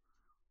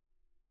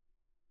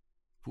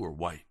who are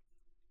white,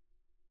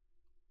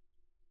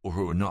 or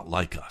who are not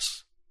like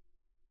us,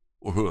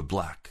 or who are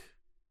black.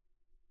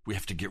 We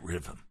have to get rid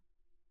of them.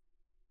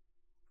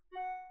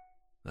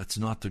 That's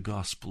not the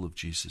gospel of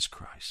Jesus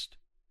Christ.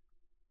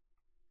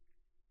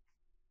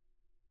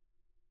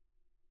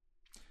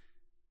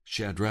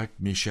 Shadrach,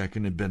 Meshach,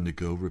 and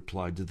Abednego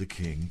replied to the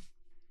king,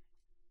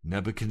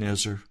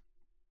 "Nebuchadnezzar,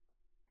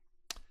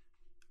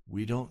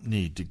 we don't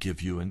need to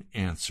give you an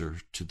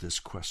answer to this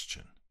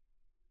question.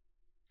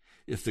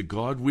 If the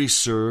God we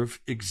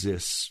serve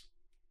exists,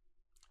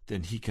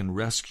 then he can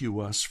rescue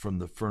us from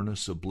the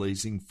furnace of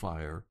blazing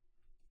fire,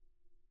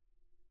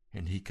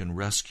 and he can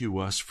rescue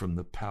us from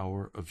the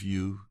power of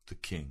you, the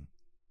king.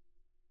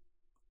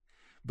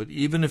 But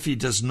even if he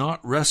does not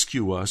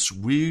rescue us,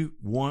 we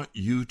want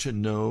you to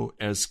know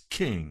as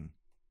king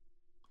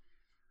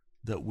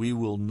that we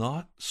will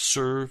not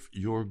serve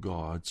your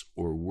gods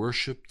or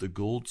worship the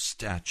gold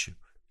statue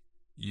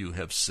you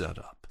have set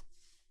up."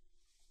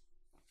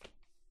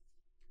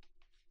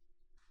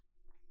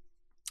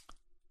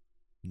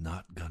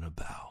 Not gonna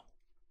bow.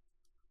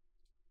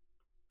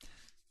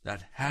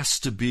 That has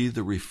to be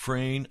the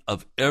refrain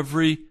of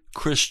every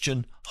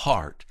Christian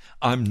heart.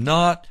 I'm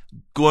not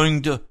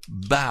going to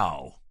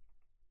bow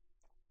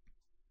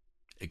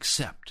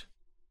except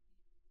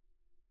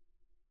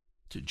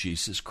to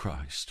Jesus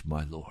Christ,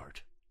 my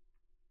Lord.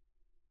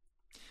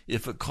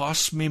 If it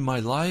costs me my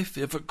life,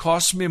 if it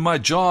costs me my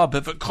job,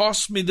 if it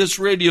costs me this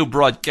radio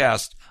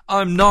broadcast,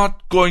 I'm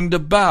not going to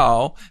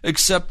bow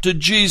except to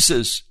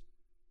Jesus.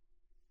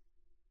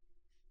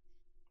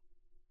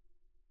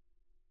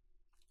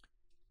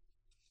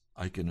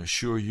 I can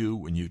assure you,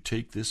 when you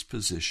take this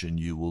position,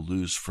 you will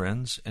lose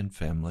friends and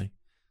family.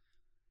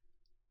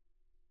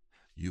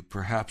 You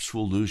perhaps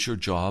will lose your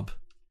job.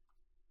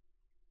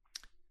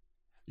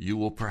 You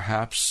will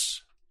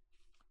perhaps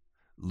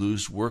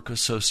lose work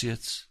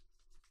associates.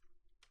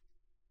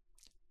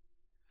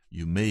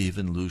 You may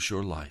even lose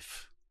your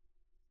life.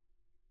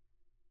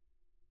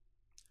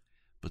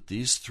 But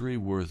these three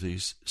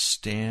worthies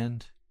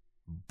stand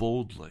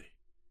boldly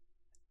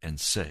and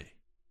say,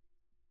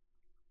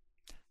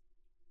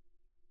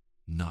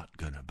 "Not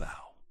gonna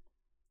bow."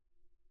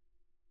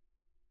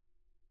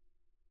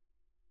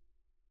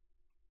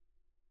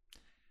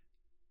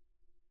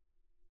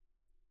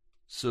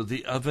 So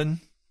the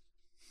oven,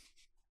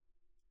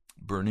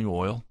 burning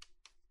oil,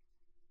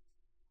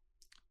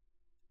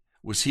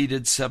 was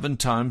heated 7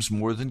 times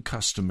more than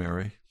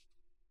customary.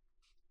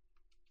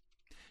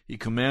 He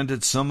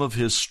commanded some of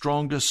his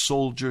strongest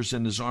soldiers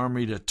in his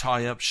army to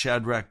tie up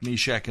Shadrach,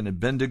 Meshach, and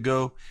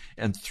Abednego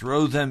and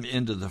throw them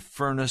into the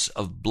furnace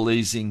of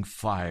blazing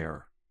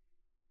fire.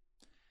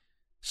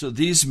 So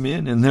these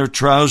men, in their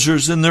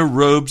trousers and their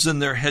robes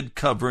and their head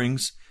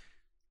coverings,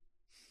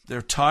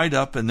 they're tied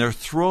up and they're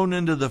thrown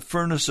into the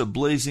furnace of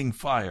blazing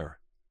fire.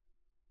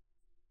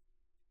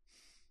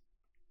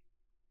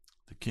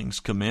 The king's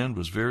command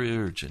was very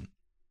urgent,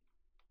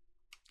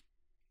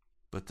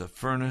 but the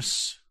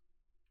furnace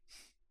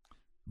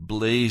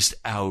blazed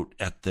out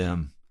at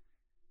them,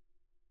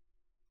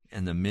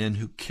 and the men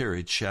who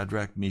carried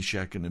Shadrach,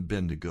 Meshach, and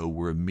Abednego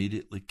were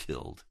immediately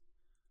killed.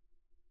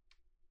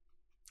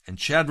 And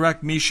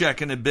Shadrach,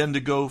 Meshach, and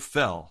Abednego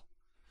fell,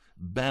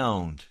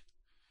 bound,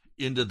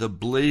 into the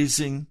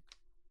blazing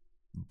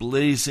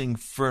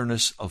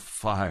furnace of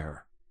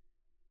fire.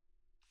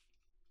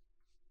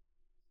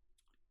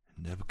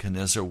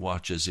 Nebuchadnezzar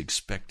watches,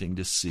 expecting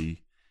to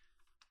see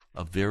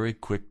a very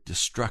quick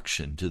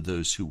destruction to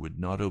those who would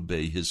not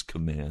obey his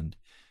command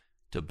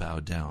to bow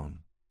down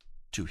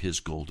to his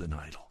golden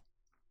idol.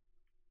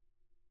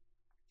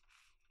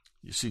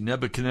 You see,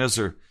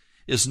 Nebuchadnezzar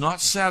is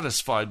not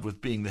satisfied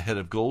with being the head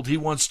of gold. He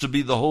wants to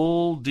be the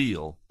whole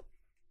deal.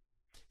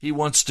 He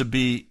wants to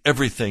be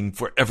everything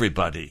for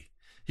everybody.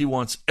 He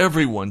wants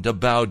everyone to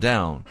bow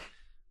down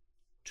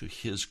to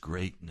his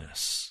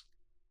greatness.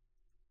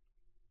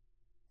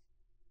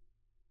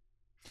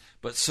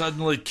 But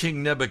suddenly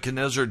King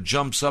Nebuchadnezzar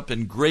jumps up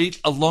in great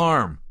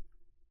alarm.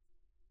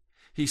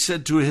 He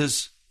said to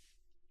his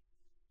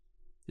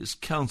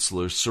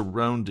counselors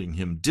surrounding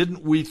him,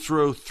 "Didn't we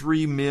throw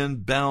 3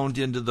 men bound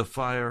into the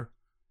fire?"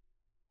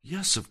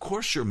 "Yes, of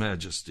course, your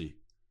majesty."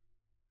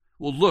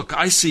 "Well, look,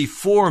 I see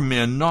 4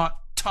 men not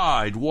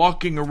tied,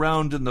 walking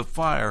around in the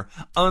fire,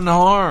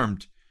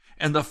 unharmed,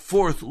 and the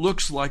 4th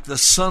looks like the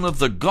son of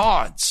the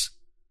gods."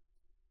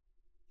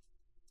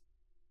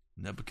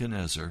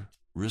 Nebuchadnezzar,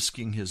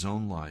 risking his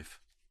own life,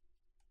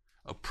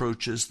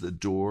 approaches the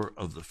door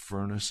of the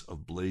furnace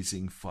of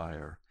blazing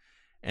fire,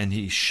 and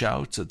he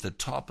shouts at the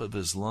top of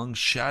his lungs,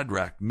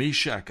 "Shadrach,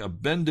 Meshach,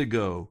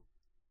 Abednego,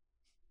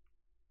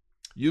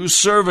 you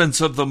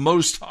servants of the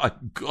Most High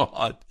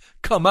God,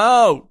 come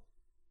out!"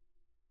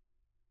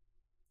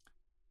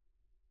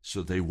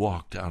 So they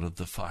walked out of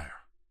the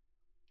fire.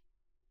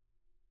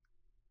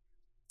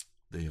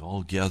 They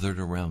all gathered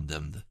around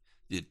them,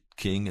 the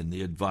king and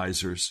the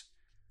advisors,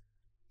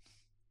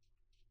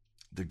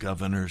 the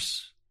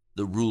governors,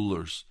 the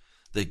rulers.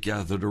 They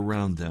gathered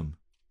around them,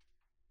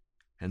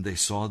 and they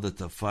saw that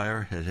the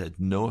fire had had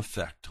no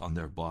effect on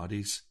their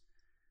bodies.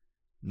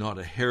 Not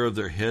a hair of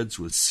their heads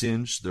was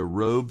singed. Their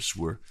robes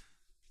were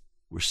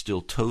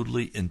still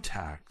totally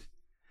intact.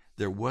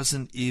 There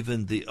wasn't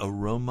even the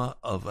aroma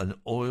of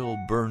an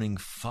oil-burning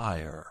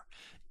fire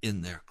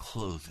in their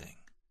clothing.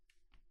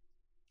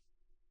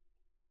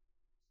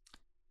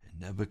 And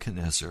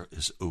Nebuchadnezzar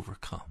is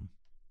overcome.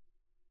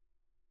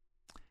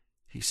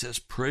 He says,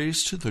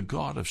 "Praise to the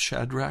God of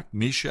Shadrach,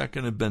 Meshach,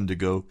 and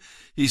Abednego.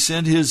 He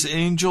sent his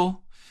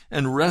angel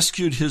and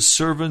rescued his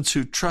servants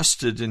who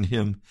trusted in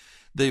him.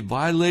 They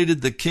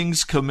violated the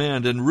king's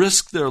command and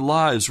risked their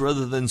lives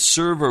rather than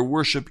serve or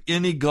worship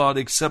any god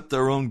except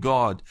their own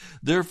God.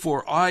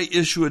 Therefore, I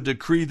issue a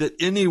decree that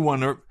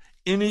anyone or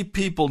any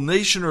people,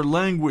 nation, or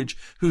language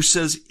who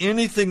says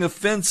anything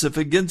offensive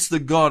against the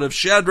God of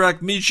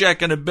Shadrach,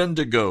 Meshach, and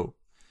Abednego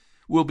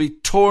will be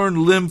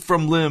torn limb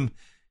from limb,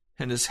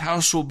 and his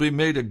house will be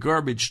made a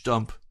garbage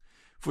dump,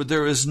 for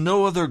there is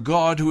no other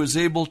God who is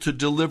able to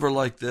deliver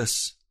like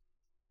this."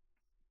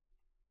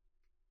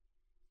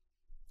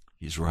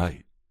 He's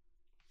right.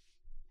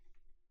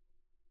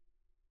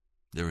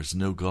 There is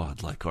no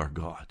God like our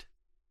God.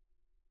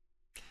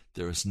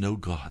 There is no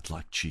God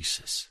like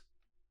Jesus.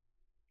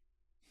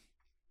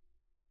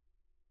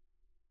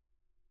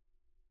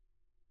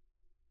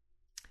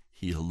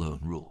 He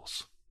alone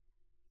rules.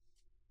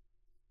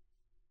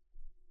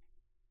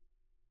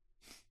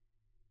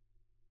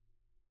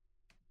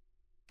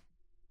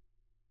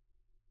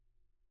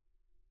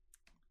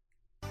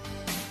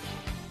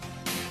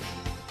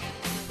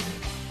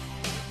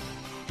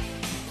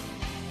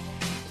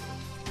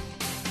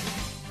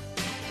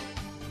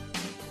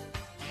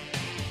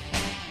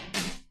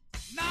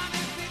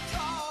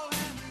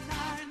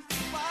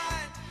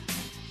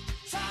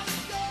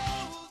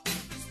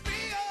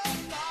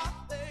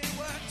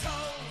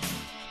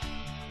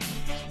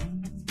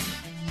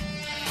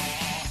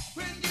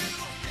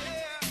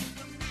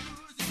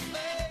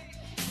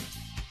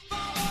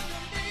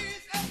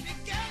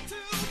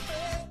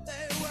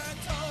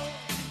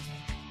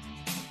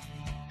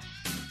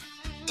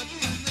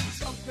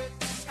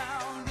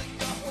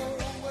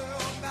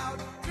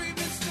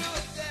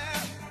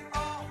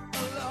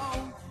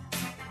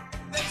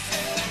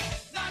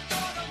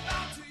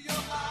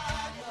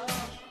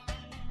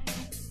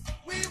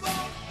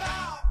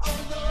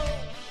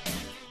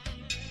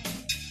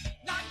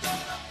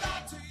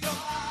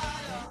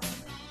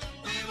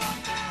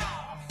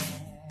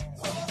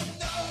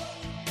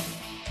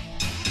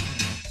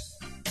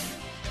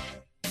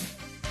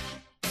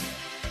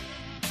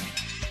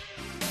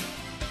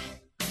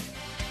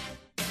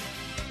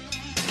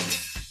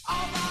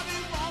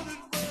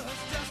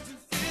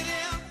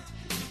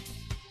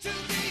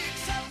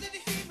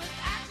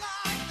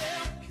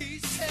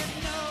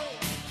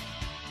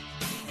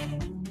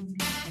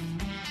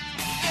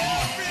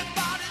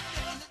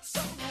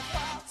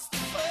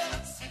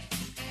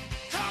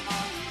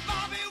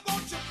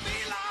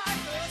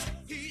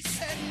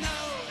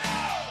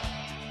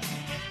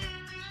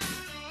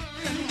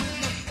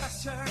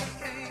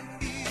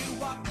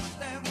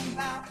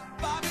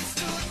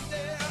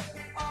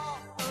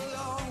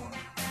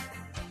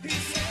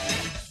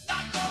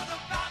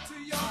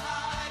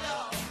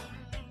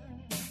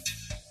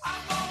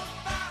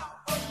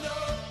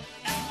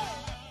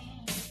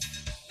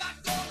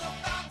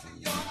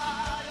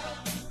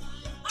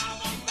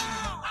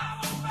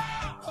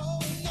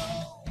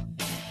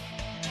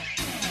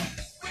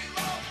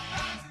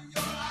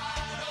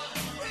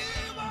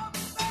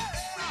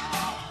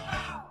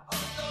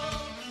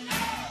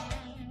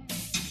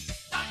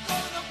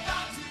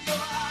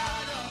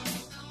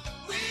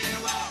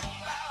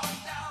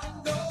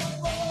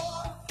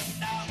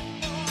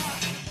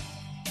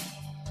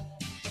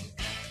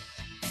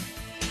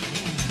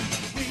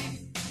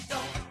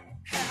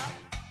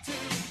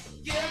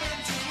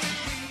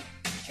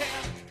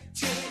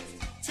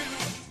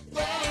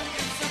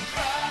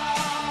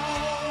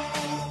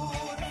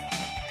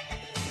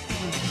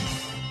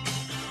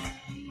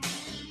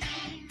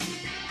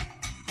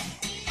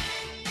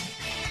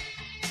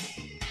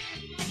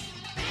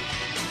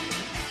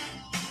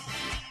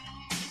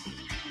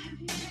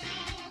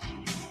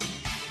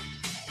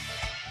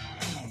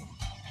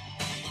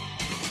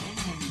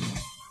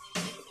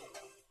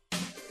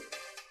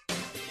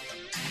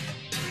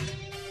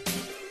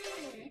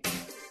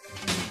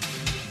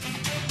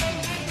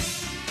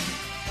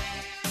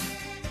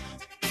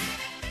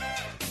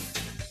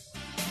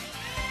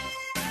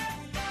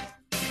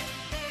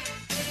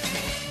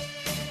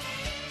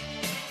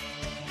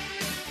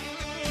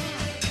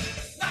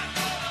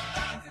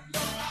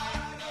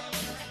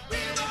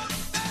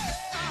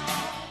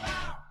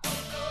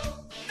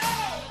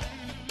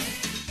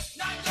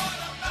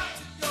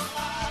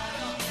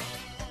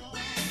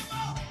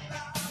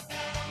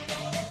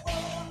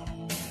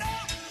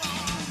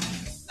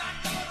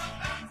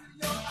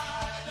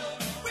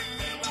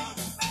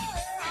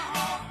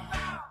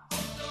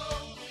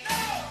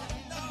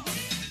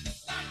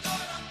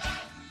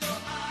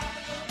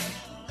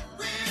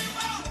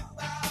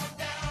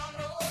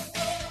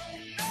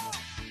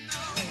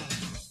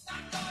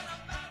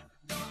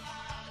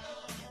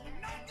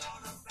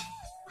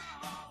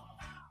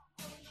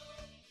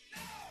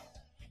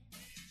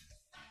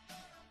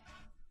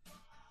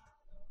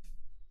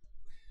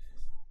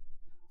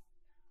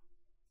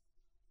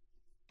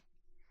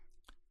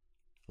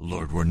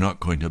 Lord, we're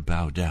not going to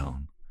bow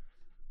down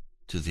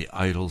to the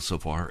idols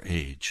of our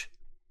age.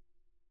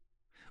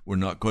 We're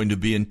not going to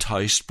be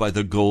enticed by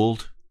the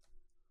gold.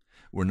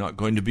 We're not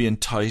going to be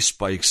enticed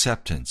by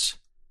acceptance.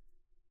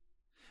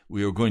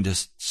 We are going to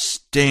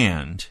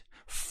stand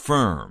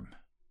firm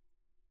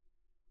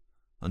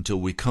until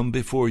we come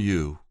before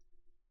you,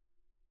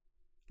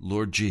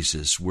 Lord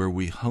Jesus, where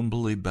we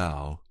humbly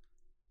bow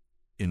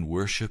in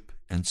worship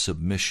and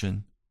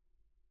submission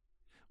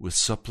with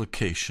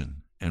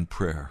supplication and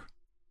prayer.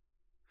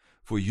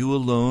 For you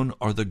alone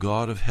are the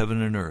God of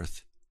heaven and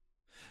earth.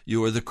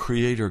 You are the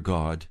Creator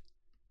God.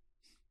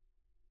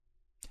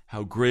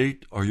 How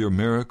great are your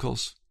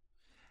miracles!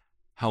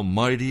 How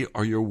mighty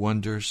are your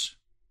wonders!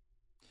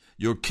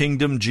 Your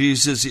kingdom,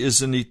 Jesus,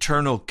 is an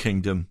eternal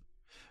kingdom.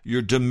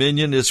 Your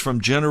dominion is from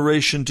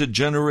generation to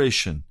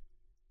generation.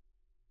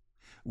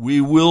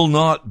 We will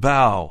not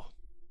bow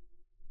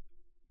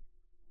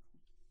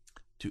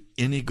to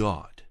any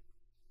god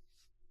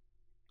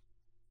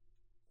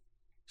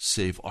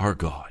save our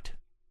God,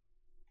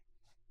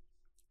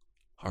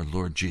 our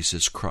Lord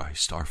Jesus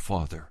Christ, our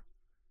Father.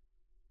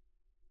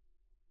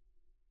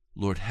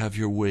 Lord, have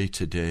your way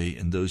today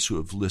in those who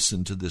have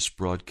listened to this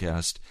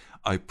broadcast.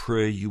 I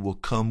pray you will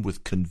come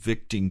with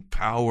convicting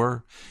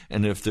power,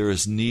 and if there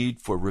is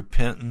need for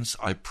repentance,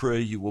 I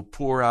pray you will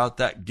pour out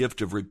that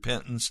gift of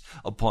repentance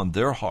upon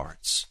their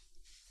hearts.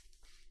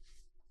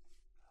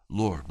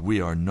 Lord,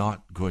 we are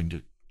not going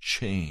to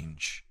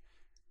change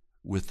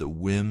with the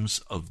whims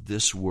of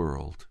this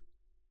world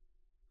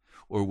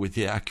or with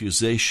the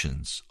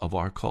accusations of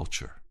our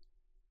culture.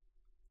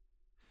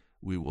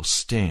 We will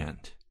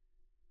stand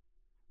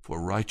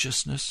for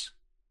righteousness,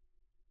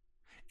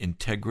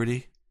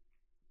 integrity,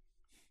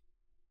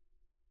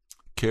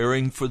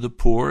 caring for the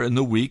poor and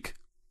the weak,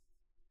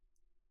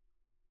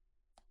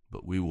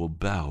 but we will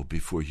bow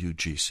before you,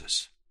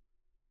 Jesus.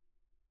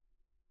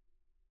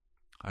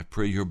 I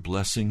pray your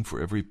blessing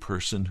for every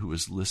person who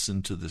has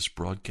listened to this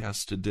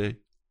broadcast today.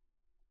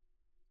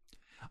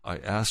 I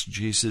ask,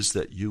 Jesus,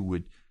 that you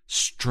would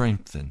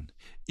strengthen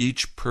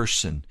each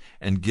person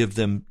and give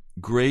them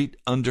great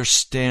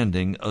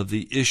understanding of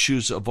the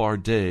issues of our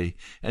day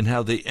and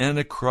how the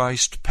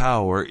Antichrist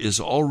power is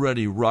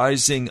already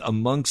rising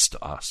amongst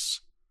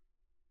us.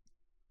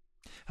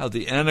 How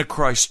the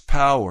Antichrist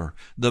power,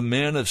 the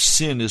man of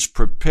sin, is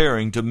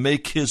preparing to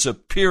make his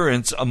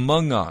appearance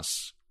among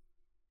us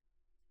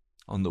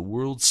on the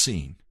world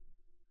scene.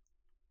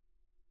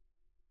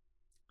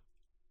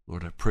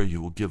 Lord, I pray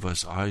you will give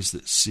us eyes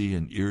that see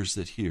and ears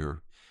that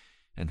hear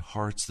and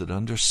hearts that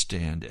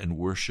understand and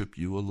worship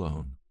you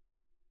alone.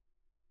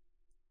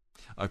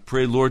 I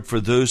pray, Lord, for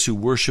those who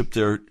worship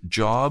their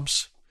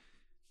jobs,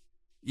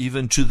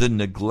 even to the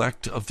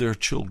neglect of their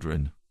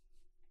children.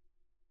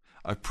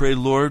 I pray,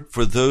 Lord,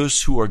 for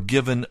those who are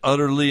given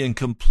utterly and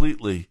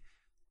completely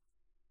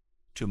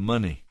to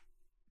money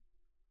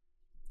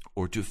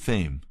or to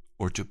fame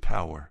or to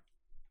power.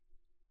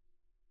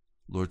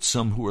 Lord,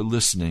 some who are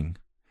listening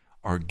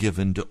are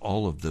given to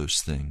all of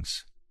those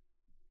things.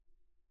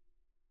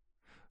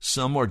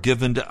 Some are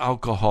given to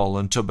alcohol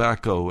and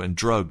tobacco and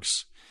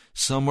drugs.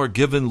 Some are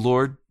given,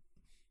 Lord,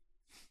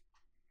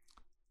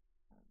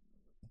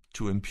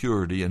 to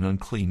impurity and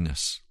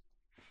uncleanness,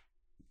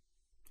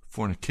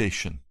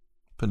 fornication,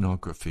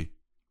 pornography.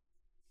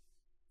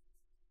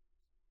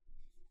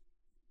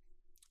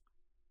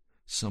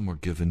 Some are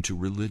given to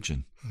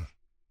religion.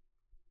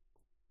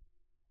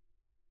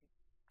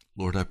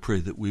 Lord, I pray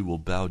that we will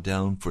bow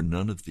down for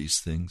none of these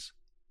things,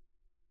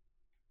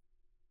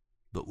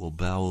 but will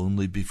bow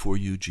only before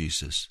you,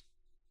 Jesus,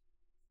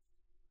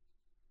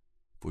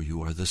 for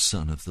you are the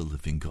Son of the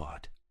living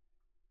God.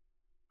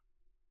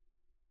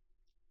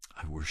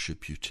 I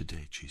worship you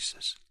today,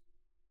 Jesus.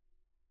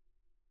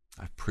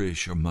 I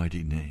praise your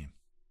mighty name.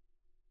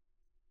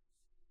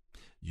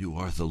 You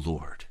are the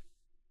Lord.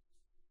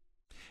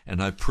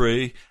 And I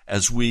pray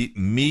as we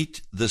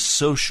meet the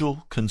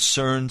social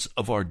concerns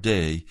of our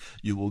day,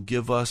 you will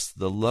give us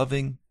the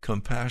loving,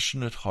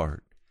 compassionate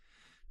heart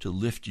to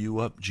lift you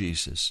up,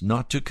 Jesus,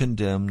 not to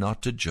condemn,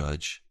 not to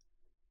judge,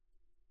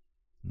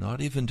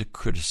 not even to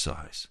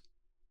criticize,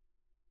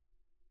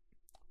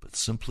 but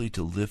simply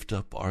to lift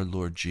up our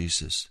Lord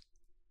Jesus.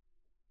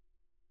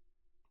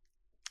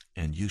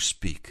 And you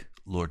speak,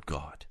 Lord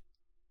God.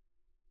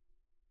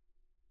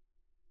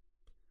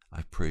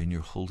 I pray in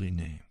your holy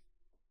name.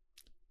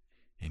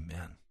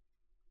 Amen.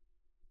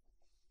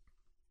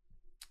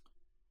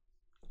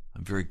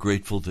 I'm very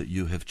grateful that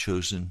you have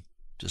chosen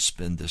to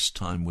spend this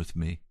time with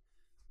me.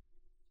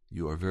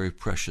 You are very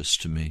precious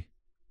to me.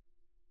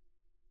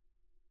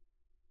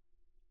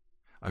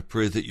 I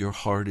pray that your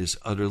heart is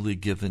utterly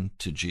given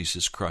to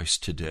Jesus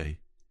Christ today.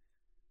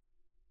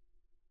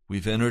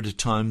 We've entered a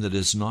time that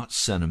is not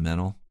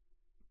sentimental,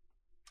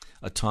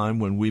 a time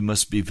when we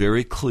must be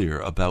very clear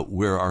about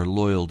where our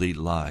loyalty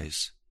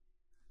lies.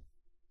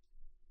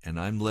 And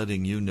I'm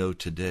letting you know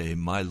today,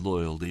 my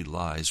loyalty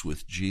lies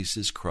with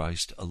Jesus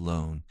Christ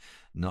alone,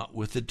 not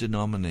with a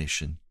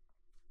denomination,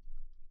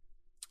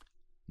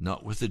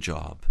 not with a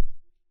job,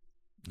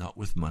 not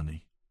with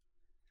money,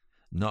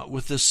 not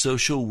with the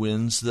social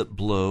winds that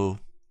blow.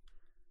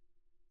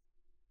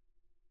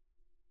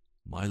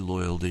 My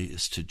loyalty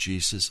is to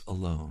Jesus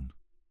alone.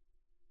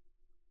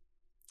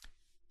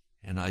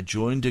 And I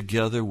join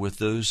together with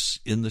those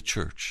in the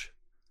church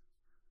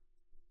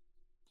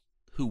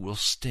who will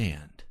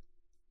stand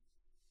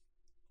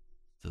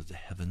though the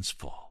heavens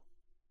fall.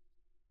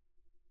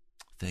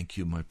 Thank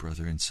you, my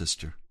brother and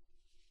sister.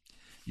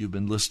 You've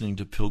been listening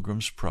to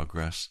Pilgrim's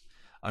Progress.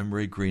 I'm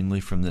Ray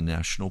Greenlee from the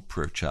National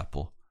Prayer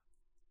Chapel.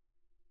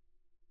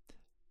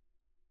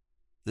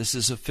 This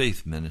is a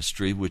faith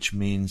ministry, which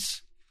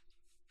means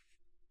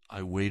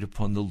I wait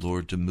upon the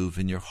Lord to move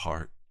in your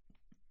heart,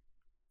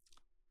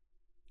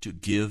 to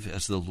give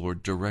as the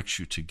Lord directs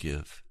you to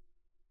give.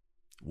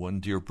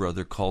 One dear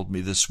brother called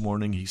me this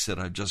morning. He said,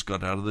 I just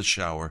got out of the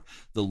shower.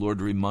 The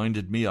Lord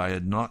reminded me I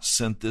had not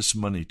sent this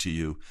money to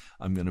you.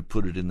 I'm going to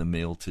put it in the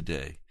mail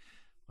today.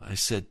 I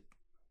said,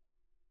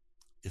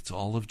 it's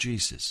all of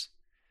Jesus.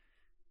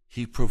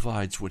 He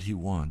provides what he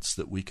wants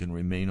that we can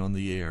remain on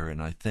the air,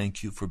 and I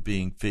thank you for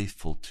being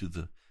faithful to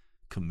the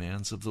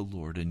commands of the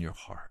Lord in your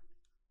heart.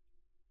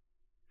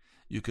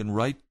 You can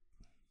write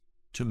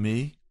to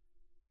me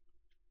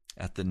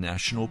at the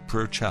National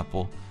Prayer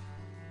Chapel,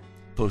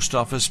 Post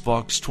Office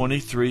Box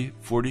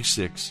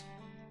 2346,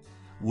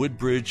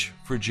 Woodbridge,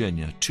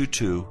 Virginia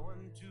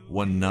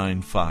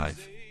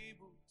 22195.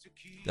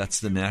 That's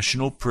the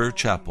National Prayer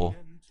Chapel,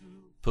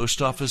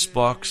 Post Office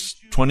Box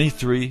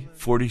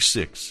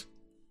 2346,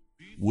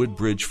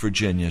 Woodbridge,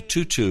 Virginia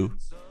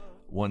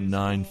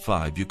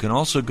 22195. You can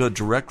also go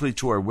directly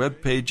to our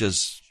webpage,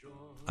 as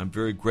I'm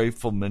very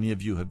grateful many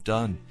of you have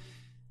done.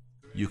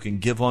 You can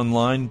give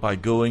online by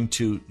going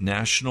to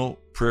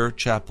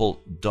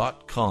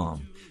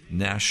nationalprayerchapel.com,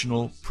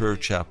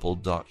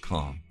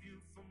 nationalprayerchapel.com.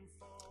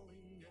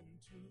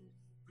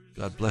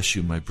 God bless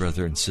you, my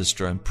brother and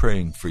sister. I'm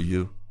praying for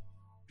you.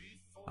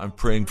 I'm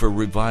praying for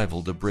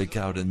revival to break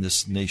out in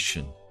this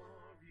nation,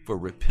 for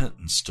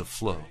repentance to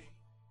flow.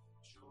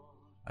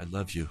 I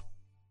love you.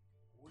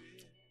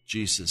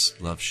 Jesus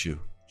loves you.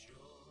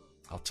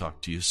 I'll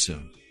talk to you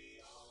soon.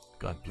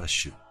 God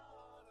bless you.